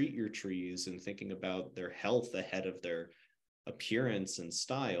you treat your trees and thinking about their health ahead of their appearance and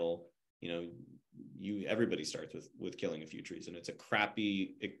style, everybody starts with killing a few trees, and it's a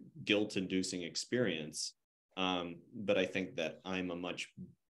crappy, guilt-inducing experience. But I think that I'm a much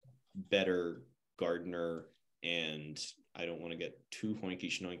better gardener, and I don't want to get too hoinky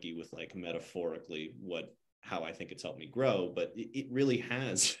schnoinky with like metaphorically how I think it's helped me grow, but it really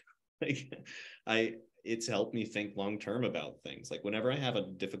has. It's helped me think long term about things. Like whenever I have a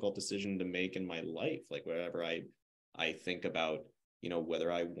difficult decision to make in my life, like whenever I think about,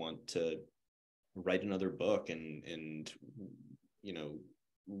 whether I want to write another book and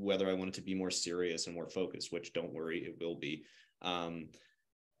whether I want it to be more serious and more focused, which don't worry, it will be.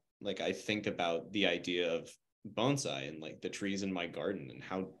 Like I think about the idea of bonsai and like the trees in my garden and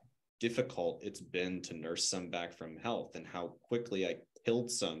how difficult it's been to nurse some back from health, and how quickly I killed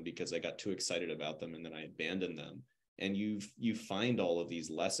some because I got too excited about them and then I abandoned them. And you find all of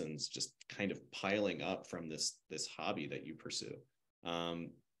these lessons just kind of piling up from this hobby that you pursue.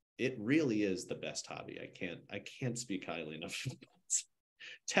 It really is the best hobby. I can't speak highly enough of it.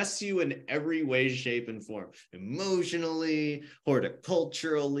 Tests you in every way, shape, and form, emotionally,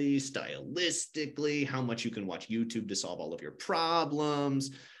 horticulturally, stylistically, how much you can watch YouTube to solve all of your problems.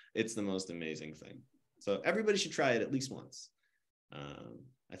 It's the most amazing thing. So everybody should try it at least once.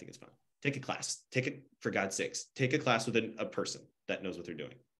 I think it's fun. Take a class. Take it, for God's sakes. Take a class with a person that knows what they're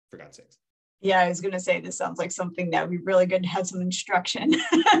doing, for God's sakes. Yeah, I was going to say, this sounds like something that would be really good to have some instruction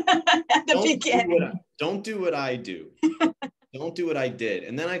at the beginning. Don't do what I do. don't do what I did.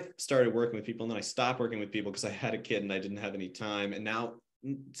 And then I started working with people, and then I stopped working with people because I had a kid and I didn't have any time. And now,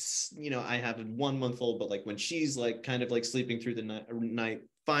 I have a 1 month old, but like when she's like kind of like sleeping through the night,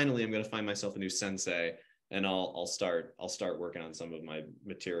 finally I'm going to find myself a new sensei, and I'll start working on some of my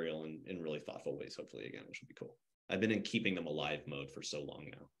material in really thoughtful ways, hopefully again, which will be cool. I've been in keeping them alive mode for so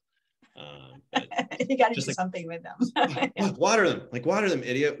long now. But you got to do like, something with them. water them,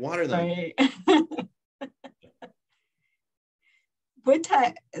 idiot, water them. Right. What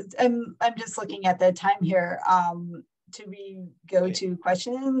time? I'm just looking at the time here. Do we go to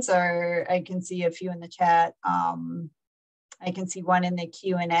questions, or I can see a few in the chat. I can see one in the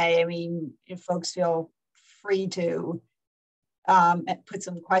Q&A. I mean, if folks feel free to put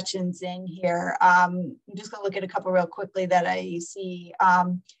some questions in here. I'm just going to look at a couple real quickly that I see.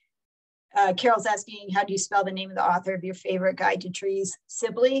 Carol's asking, how do you spell the name of the author of your favorite guide to trees?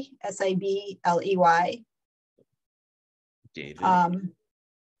 Sibley, Sibley. David.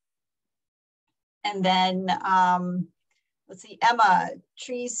 And then let's see, Emma,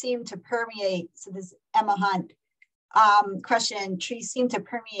 trees seem to permeate. So this is Emma Hunt. Question, trees seem to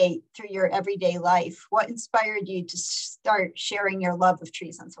permeate through your everyday life. What inspired you to start sharing your love of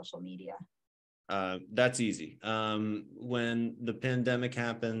trees on social media? That's easy. When the pandemic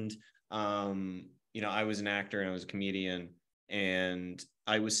happened, I was an actor and I was a comedian, and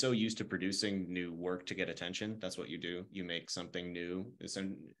I was so used to producing new work to get attention. That's what you do. You make something new.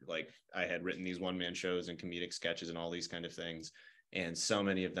 Like I had written these one-man shows and comedic sketches and all these kind of things. And so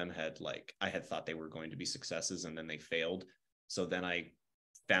many of them I had thought they were going to be successes, and then they failed. So then I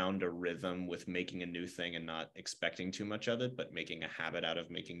found a rhythm with making a new thing and not expecting too much of it, but making a habit out of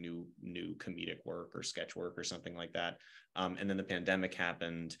making new comedic work or sketch work or something like that. And then the pandemic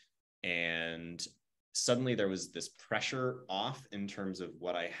happened, and suddenly there was this pressure off in terms of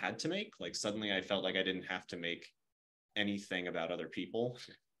what I had to make. Like suddenly I felt like I didn't have to make anything about other people,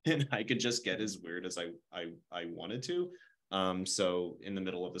 and I could just get as weird as I wanted to. So in the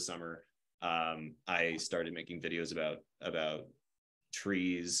middle of the summer, I started making videos about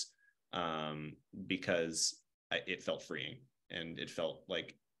trees, because it felt freeing, and it felt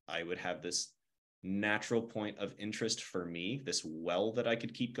like I would have this natural point of interest for me, this well that I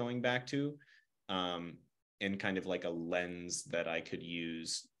could keep going back to, and kind of like a lens that I could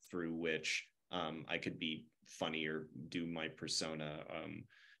use through which I could be funny or do my persona,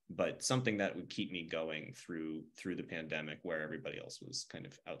 but something that would keep me going through the pandemic, where everybody else was kind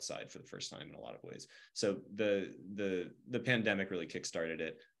of outside for the first time in a lot of ways. So the pandemic really kickstarted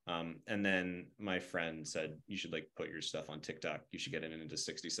it. And then my friend said, you should like put your stuff on TikTok. You should get it into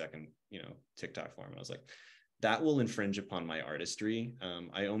 60-second, TikTok form. And I was like, that will infringe upon my artistry.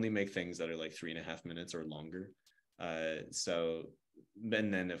 I only make things that are like 3.5 minutes or longer. So,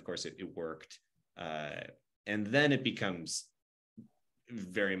 and then of course it worked. And then it becomes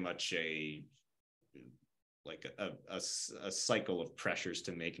very much a cycle of pressures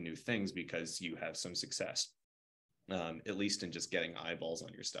to make new things because you have some success, at least in just getting eyeballs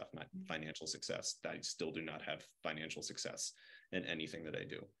on your stuff, not financial success. I still do not have financial success in anything that I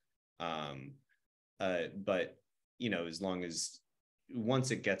do. But as long as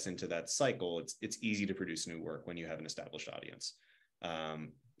once it gets into that cycle, it's easy to produce new work when you have an established audience.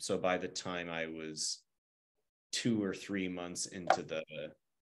 So by the time I was 2 or 3 months into the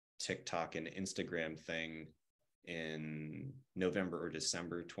TikTok and Instagram thing in November or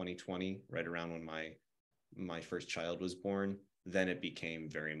December 2020, right around when my first child was born, then it became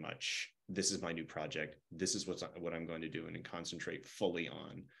very much, this is my new project. This is what I'm going to do and concentrate fully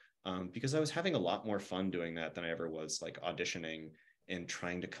on. Because I was having a lot more fun doing that than I ever was like auditioning and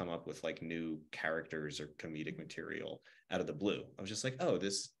trying to come up with like new characters or comedic material out of the blue. I was just like, oh,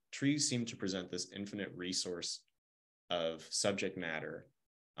 trees seem to present this infinite resource of subject matter.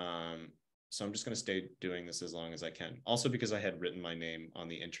 So I'm just going to stay doing this as long as I can. Also because I had written my name on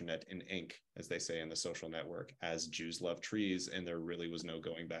the internet in ink, as they say in the social network, as Jews love trees, and there really was no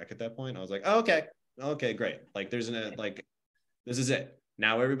going back at that point. I was like, oh, okay, great. Like this is it.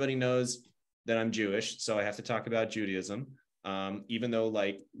 Now everybody knows that I'm Jewish, so I have to talk about Judaism. Even though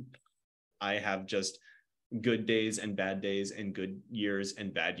like I have just good days and bad days and good years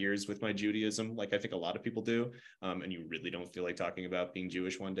and bad years with my Judaism, like I think a lot of people do, and you really don't feel like talking about being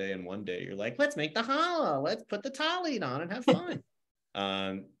Jewish one day, and one day you're like, let's make the challah, let's put the talit on and have fun.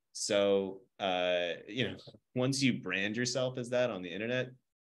 So once you brand yourself as that on the internet,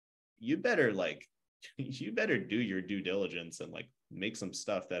 you better do your due diligence and like make some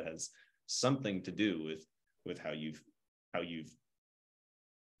stuff that has something to do with how you've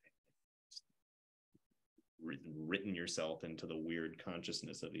written yourself into the weird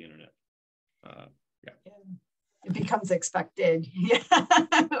consciousness of the internet. Yeah. it becomes expected. Yeah.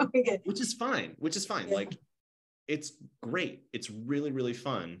 Which is fine. Yeah. Like, it's great. It's really, really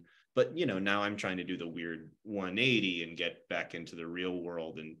fun. But, you know, now I'm trying to do the weird 180 and get back into the real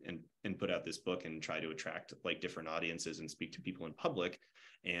world and put out this book and try to attract like different audiences and speak to people in public.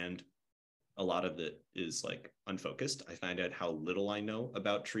 And a lot of it is like unfocused. I find out how little I know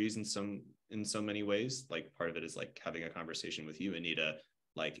about trees in so many ways. Like, part of it is like having a conversation with you, Anita.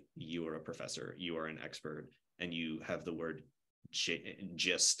 Like, you are a professor, you are an expert, and you have the word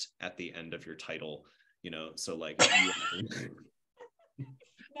gist at the end of your title, you know, so like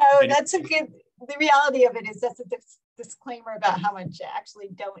no, that's a good, the reality of it is that's a disclaimer about how much I actually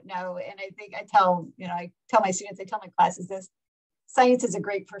don't know. And I think I tell my students, I tell my classes this: science is a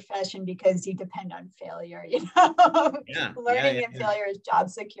great profession because you depend on failure, you know. Yeah, learning and failure is job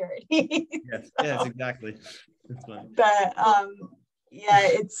security. Yes, so, yes, exactly. That's fine. But yeah,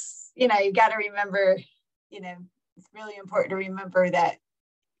 it's, you know, you got to remember, you know, it's really important to remember that,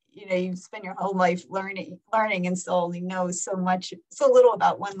 you know, you spend your whole life learning and still only know so little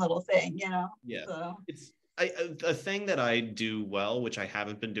about one little thing, you know. Yeah. So It's a thing that I do well, which I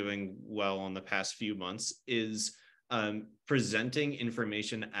haven't been doing well on the past few months, is presenting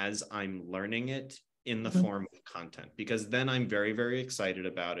information as I'm learning it in the form of content, because then I'm very, very excited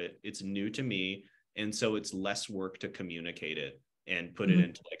about it. It's new to me. And so it's less work to communicate it and put it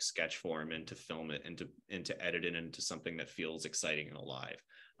into like sketch form and to film it and to edit it into something that feels exciting and alive.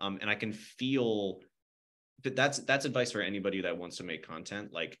 And I can feel that that's advice for anybody that wants to make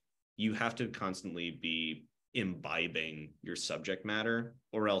content. Like, you have to constantly be imbibing your subject matter,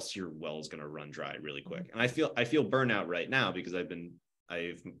 or else your well is going to run dry really quick. And I feel burnout right now because I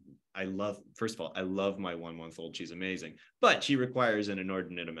love my 1 month old. She's amazing, but she requires an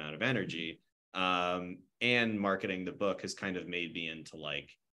inordinate amount of energy. And marketing the book has kind of made me into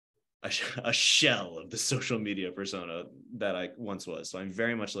like a shell of the social media persona that I once was. So I'm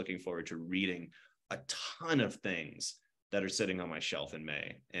very much looking forward to reading a ton of things that are sitting on my shelf in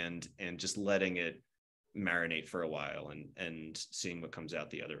May and just letting it marinate for a while and seeing what comes out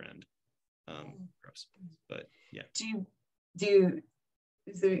the other end. Gross. But yeah. Can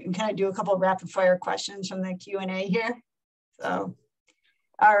I do a couple of rapid fire questions from the Q&A here? So,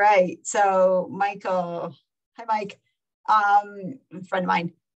 all right. So Michael, hi Mike, a friend of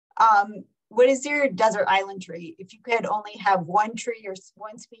mine. What is your desert island tree? If you could only have one tree or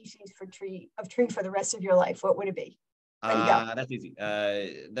one species of tree for the rest of your life, what would it be? That's easy.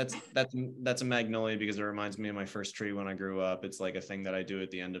 That's a magnolia, because it reminds me of my first tree when I grew up. It's like a thing that I do at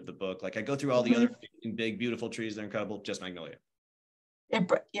the end of the book. Like, I go through all the other big, beautiful trees. They're incredible. Just magnolia.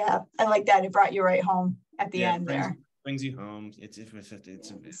 Yeah, I like that. It brought you right home at the end there. Brings you home. It's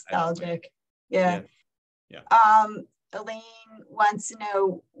nostalgic. Yeah. Elaine wants to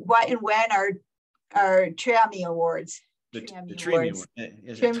know what and when are Trammy Awards. The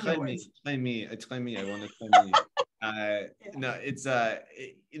Trammy Award. Explain me. I want to explain me. No, it's the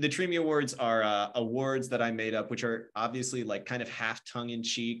Trammy Awards are awards that I made up, which are obviously like kind of half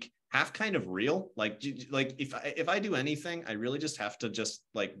tongue-in-cheek, half kind of real. Like if I do anything, I really just have to just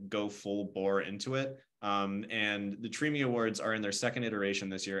like go full bore into it. And the Trammy Awards are in their second iteration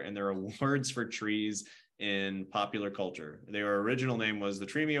this year, and they're awards for trees in popular culture. Their original name was the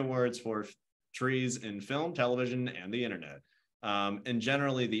Trammy Awards for trees in film, television, and the internet. And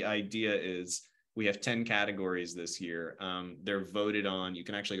generally the idea is we have 10 categories this year. They're voted on. You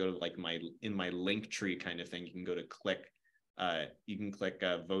can actually go to like in my link tree kind of thing. You can go to click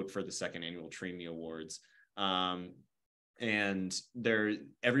vote for the second annual Trammy Awards. And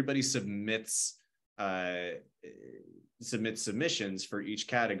everybody submits submissions for each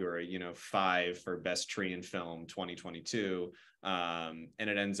category, 5 for best tree in film 2022. And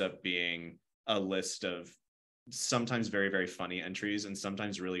it ends up being a list of sometimes very, very funny entries and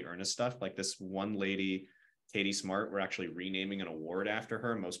sometimes really earnest stuff. Like this one lady, Katie Smart, we're actually renaming an award after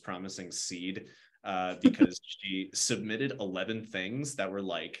her, most promising seed, because she submitted 11 things that were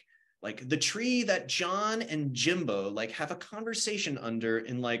like the tree that John and Jimbo like have a conversation under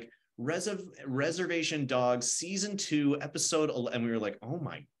in like Reservation Dogs season 2 episode 11. And we were like, oh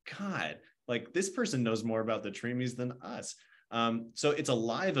my God, like this person knows more about the Treemies than us. So it's a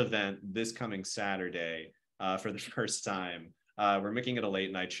live event this coming Saturday for the first time. We're making it a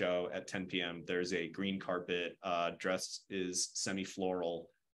late night show at 10 p.m. There's a green carpet. Dress is semi-floral.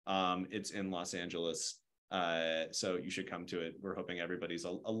 It's in Los Angeles. So you should come to it. We're hoping everybody's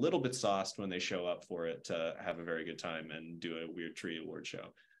a little bit sauced when they show up for it to have a very good time and do a weird tree award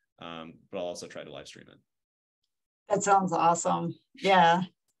show. But I'll also try to live stream it. That sounds awesome. Yeah.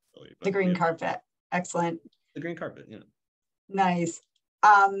 The green carpet. Excellent. The green carpet, yeah. Nice.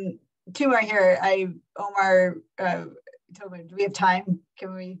 two more here. Omar, Tobin, do we have time?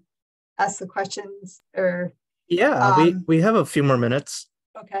 Can we ask the questions? Or Yeah, we have a few more minutes.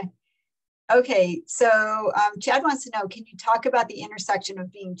 Okay, so Chad wants to know, can you talk about the intersection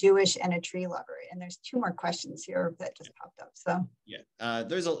of being Jewish and a tree lover? And there's two more questions here that just popped up. So yeah,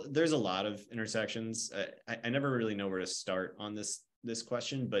 there's a lot of intersections. I never really know where to start on this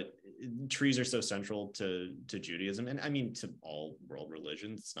question, but trees are so central to Judaism, and I mean to all world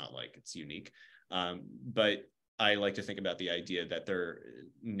religions. It's not like it's unique, but I like to think about the idea that their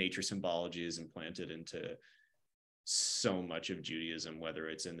nature symbology is implanted into so much of Judaism, whether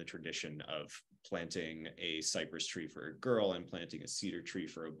it's in the tradition of planting a cypress tree for a girl and planting a cedar tree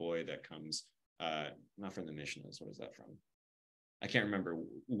for a boy that comes not from the Mishnahs. What is that from? I can't remember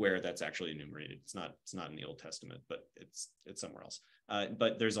where that's actually enumerated. It's not in the Old Testament, but it's somewhere else.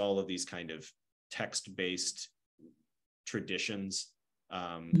 But there's all of these kind of text-based traditions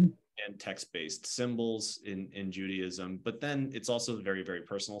and text-based symbols in Judaism. But then it's also very, very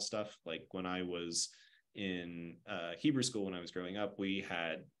personal stuff. Like when I was in Hebrew school, when I was growing up, we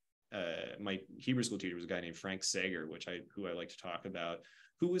had my Hebrew school teacher was a guy named Frank Sager, who I like to talk about,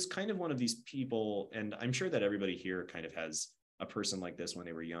 who was kind of one of these people, and I'm sure that everybody here kind of has a person like this when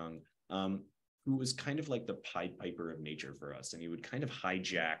they were young, who was kind of like the Pied Piper of nature for us. And he would kind of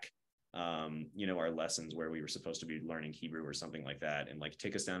hijack, our lessons where we were supposed to be learning Hebrew or something like that, and like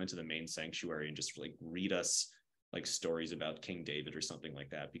take us down into the main sanctuary and just like read us like stories about King David or something like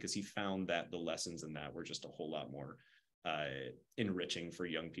that, because he found that the lessons in that were just a whole lot more enriching for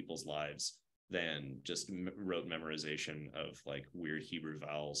young people's lives than just rote memorization of like weird Hebrew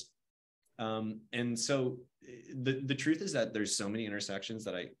vowels. And so the truth is that there's so many intersections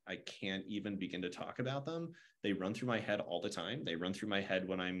that I can't even begin to talk about them. They run through my head all the time. They run through my head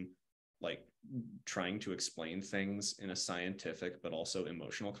when I'm like trying to explain things in a scientific but also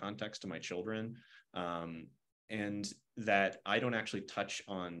emotional context to my children. And that I don't actually touch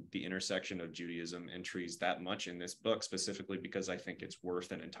on the intersection of Judaism and trees that much in this book, specifically because I think it's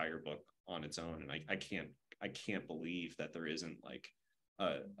worth an entire book on its own. And I can't believe that there isn't like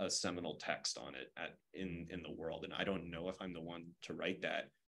a seminal text on it in the world. And I don't know if I'm the one to write that,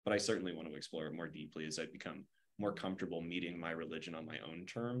 but I certainly want to explore it more deeply as I become more comfortable meeting my religion on my own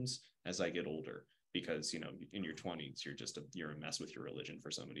terms as I get older. Because in your 20s you're a mess with your religion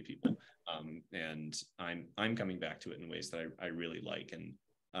for so many people, and I'm coming back to it in ways that I really like, and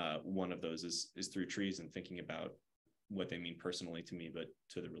one of those is through trees and thinking about what they mean personally to me, but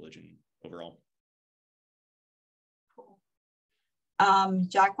to the religion overall. Cool.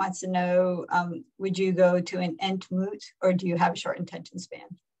 Jack wants to know, would you go to an Entmoot, or do you have a short attention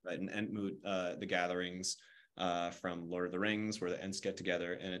span? Right, an Entmoot, the gatherings from Lord of the Rings, where the Ents get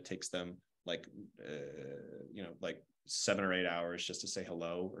together, and it takes them like 7 or 8 hours just to say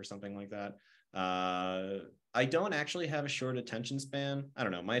hello or something like that. I don't actually have a short attention span. I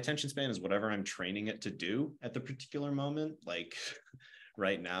don't know. My attention span is whatever I'm training it to do at the particular moment. Like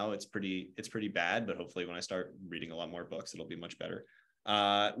right now it's pretty bad, but hopefully when I start reading a lot more books, it'll be much better.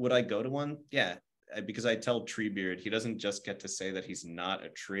 Would I go to one? Yeah, because I tell Treebeard, he doesn't just get to say that he's not a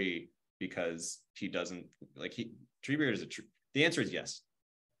tree because he doesn't Treebeard is a tree. The answer is yes.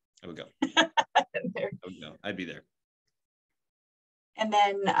 I would go. I'd be there. And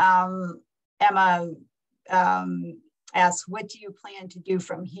then Emma asks, what do you plan to do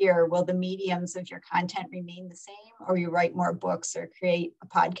from here? Will the mediums of your content remain the same, or you write more books or create a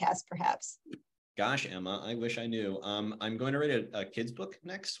podcast perhaps? Gosh, Emma, I wish I knew. I'm going to write a kid's book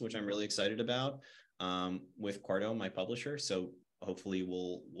next, which I'm really excited about, with Quarto, my publisher. So hopefully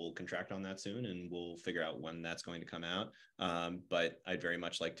we'll contract on that soon, and we'll figure out when that's going to come out. But I'd very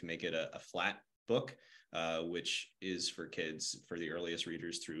much like to make it a flat book, which is for kids, for the earliest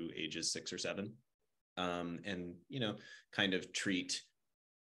readers through ages 6 or 7. And, kind of treat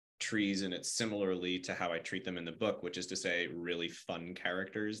trees in it similarly to how I treat them in the book, which is to say really fun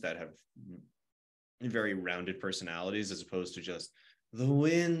characters that have very rounded personalities, as opposed to just the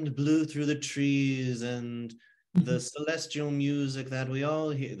wind blew through the trees and the celestial music that we all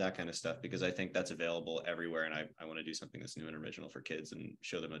hear, that kind of stuff, because I think that's available everywhere. And I want to do something that's new and original for kids and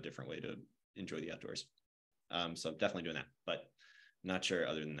show them a different way to enjoy the outdoors. So I'm definitely doing that, but not sure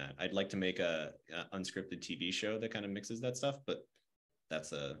other than that. I'd like to make a unscripted TV show that kind of mixes that stuff, but that's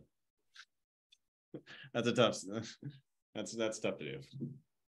tough to do.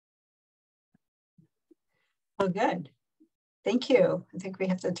 Oh, good. Thank you. I think we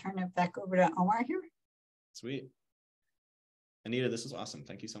have to turn it back over to Omar here. Sweet. Anita, this was awesome.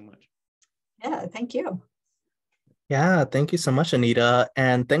 Thank you so much. Yeah, thank you. Yeah, thank you so much, Anita.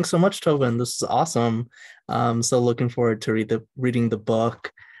 And thanks so much, Tobin. This is awesome. So looking forward to reading the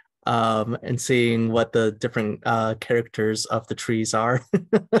book. and seeing what the different characters of the trees are.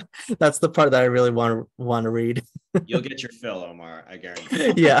 That's the part that I really want to read. You'll get your fill, Omar, I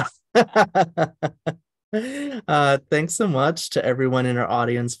guarantee. Yeah. Thanks so much to everyone in our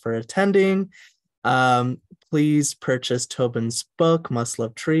audience for attending. Please purchase Tobin's book, Must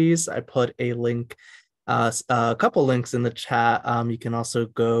Love Trees. I put a link, a couple links in the chat. You can also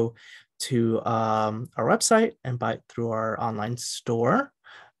go to our website and buy it through our online store.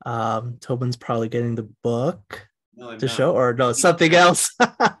 Tobin's probably getting the book to show, or no, something else.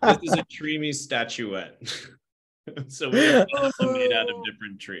 This is a tree statuette. So we have them made out of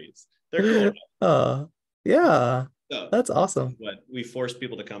different trees. They're cool. Yeah. So that's awesome. What we force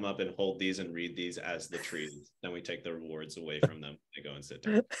people to come up and hold these and read these as the trees. Then we take the rewards away from them. They go and sit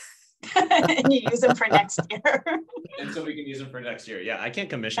down. And you use them for next year. And so we can use them for next year. Yeah, I can't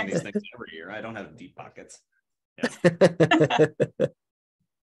commission these things every year. I don't have deep pockets.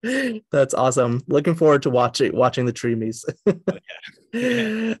 Yeah. That's awesome. Looking forward to watching the tree me's.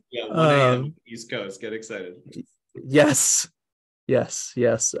 Yeah, 1 a.m. East Coast. Get excited. Yes.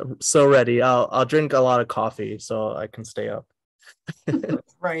 I'm so ready. I'll drink a lot of coffee so I can stay up.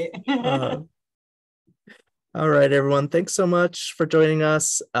 Right. All right, everyone. Thanks so much for joining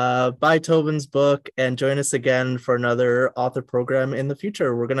us. Buy Tobin's book and join us again for another author program in the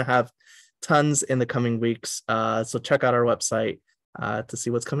future. We're going to have tons in the coming weeks. So check out our website to see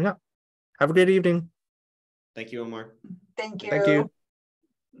what's coming up. Have a great evening. Thank you, Omar. Thank you. Thank you.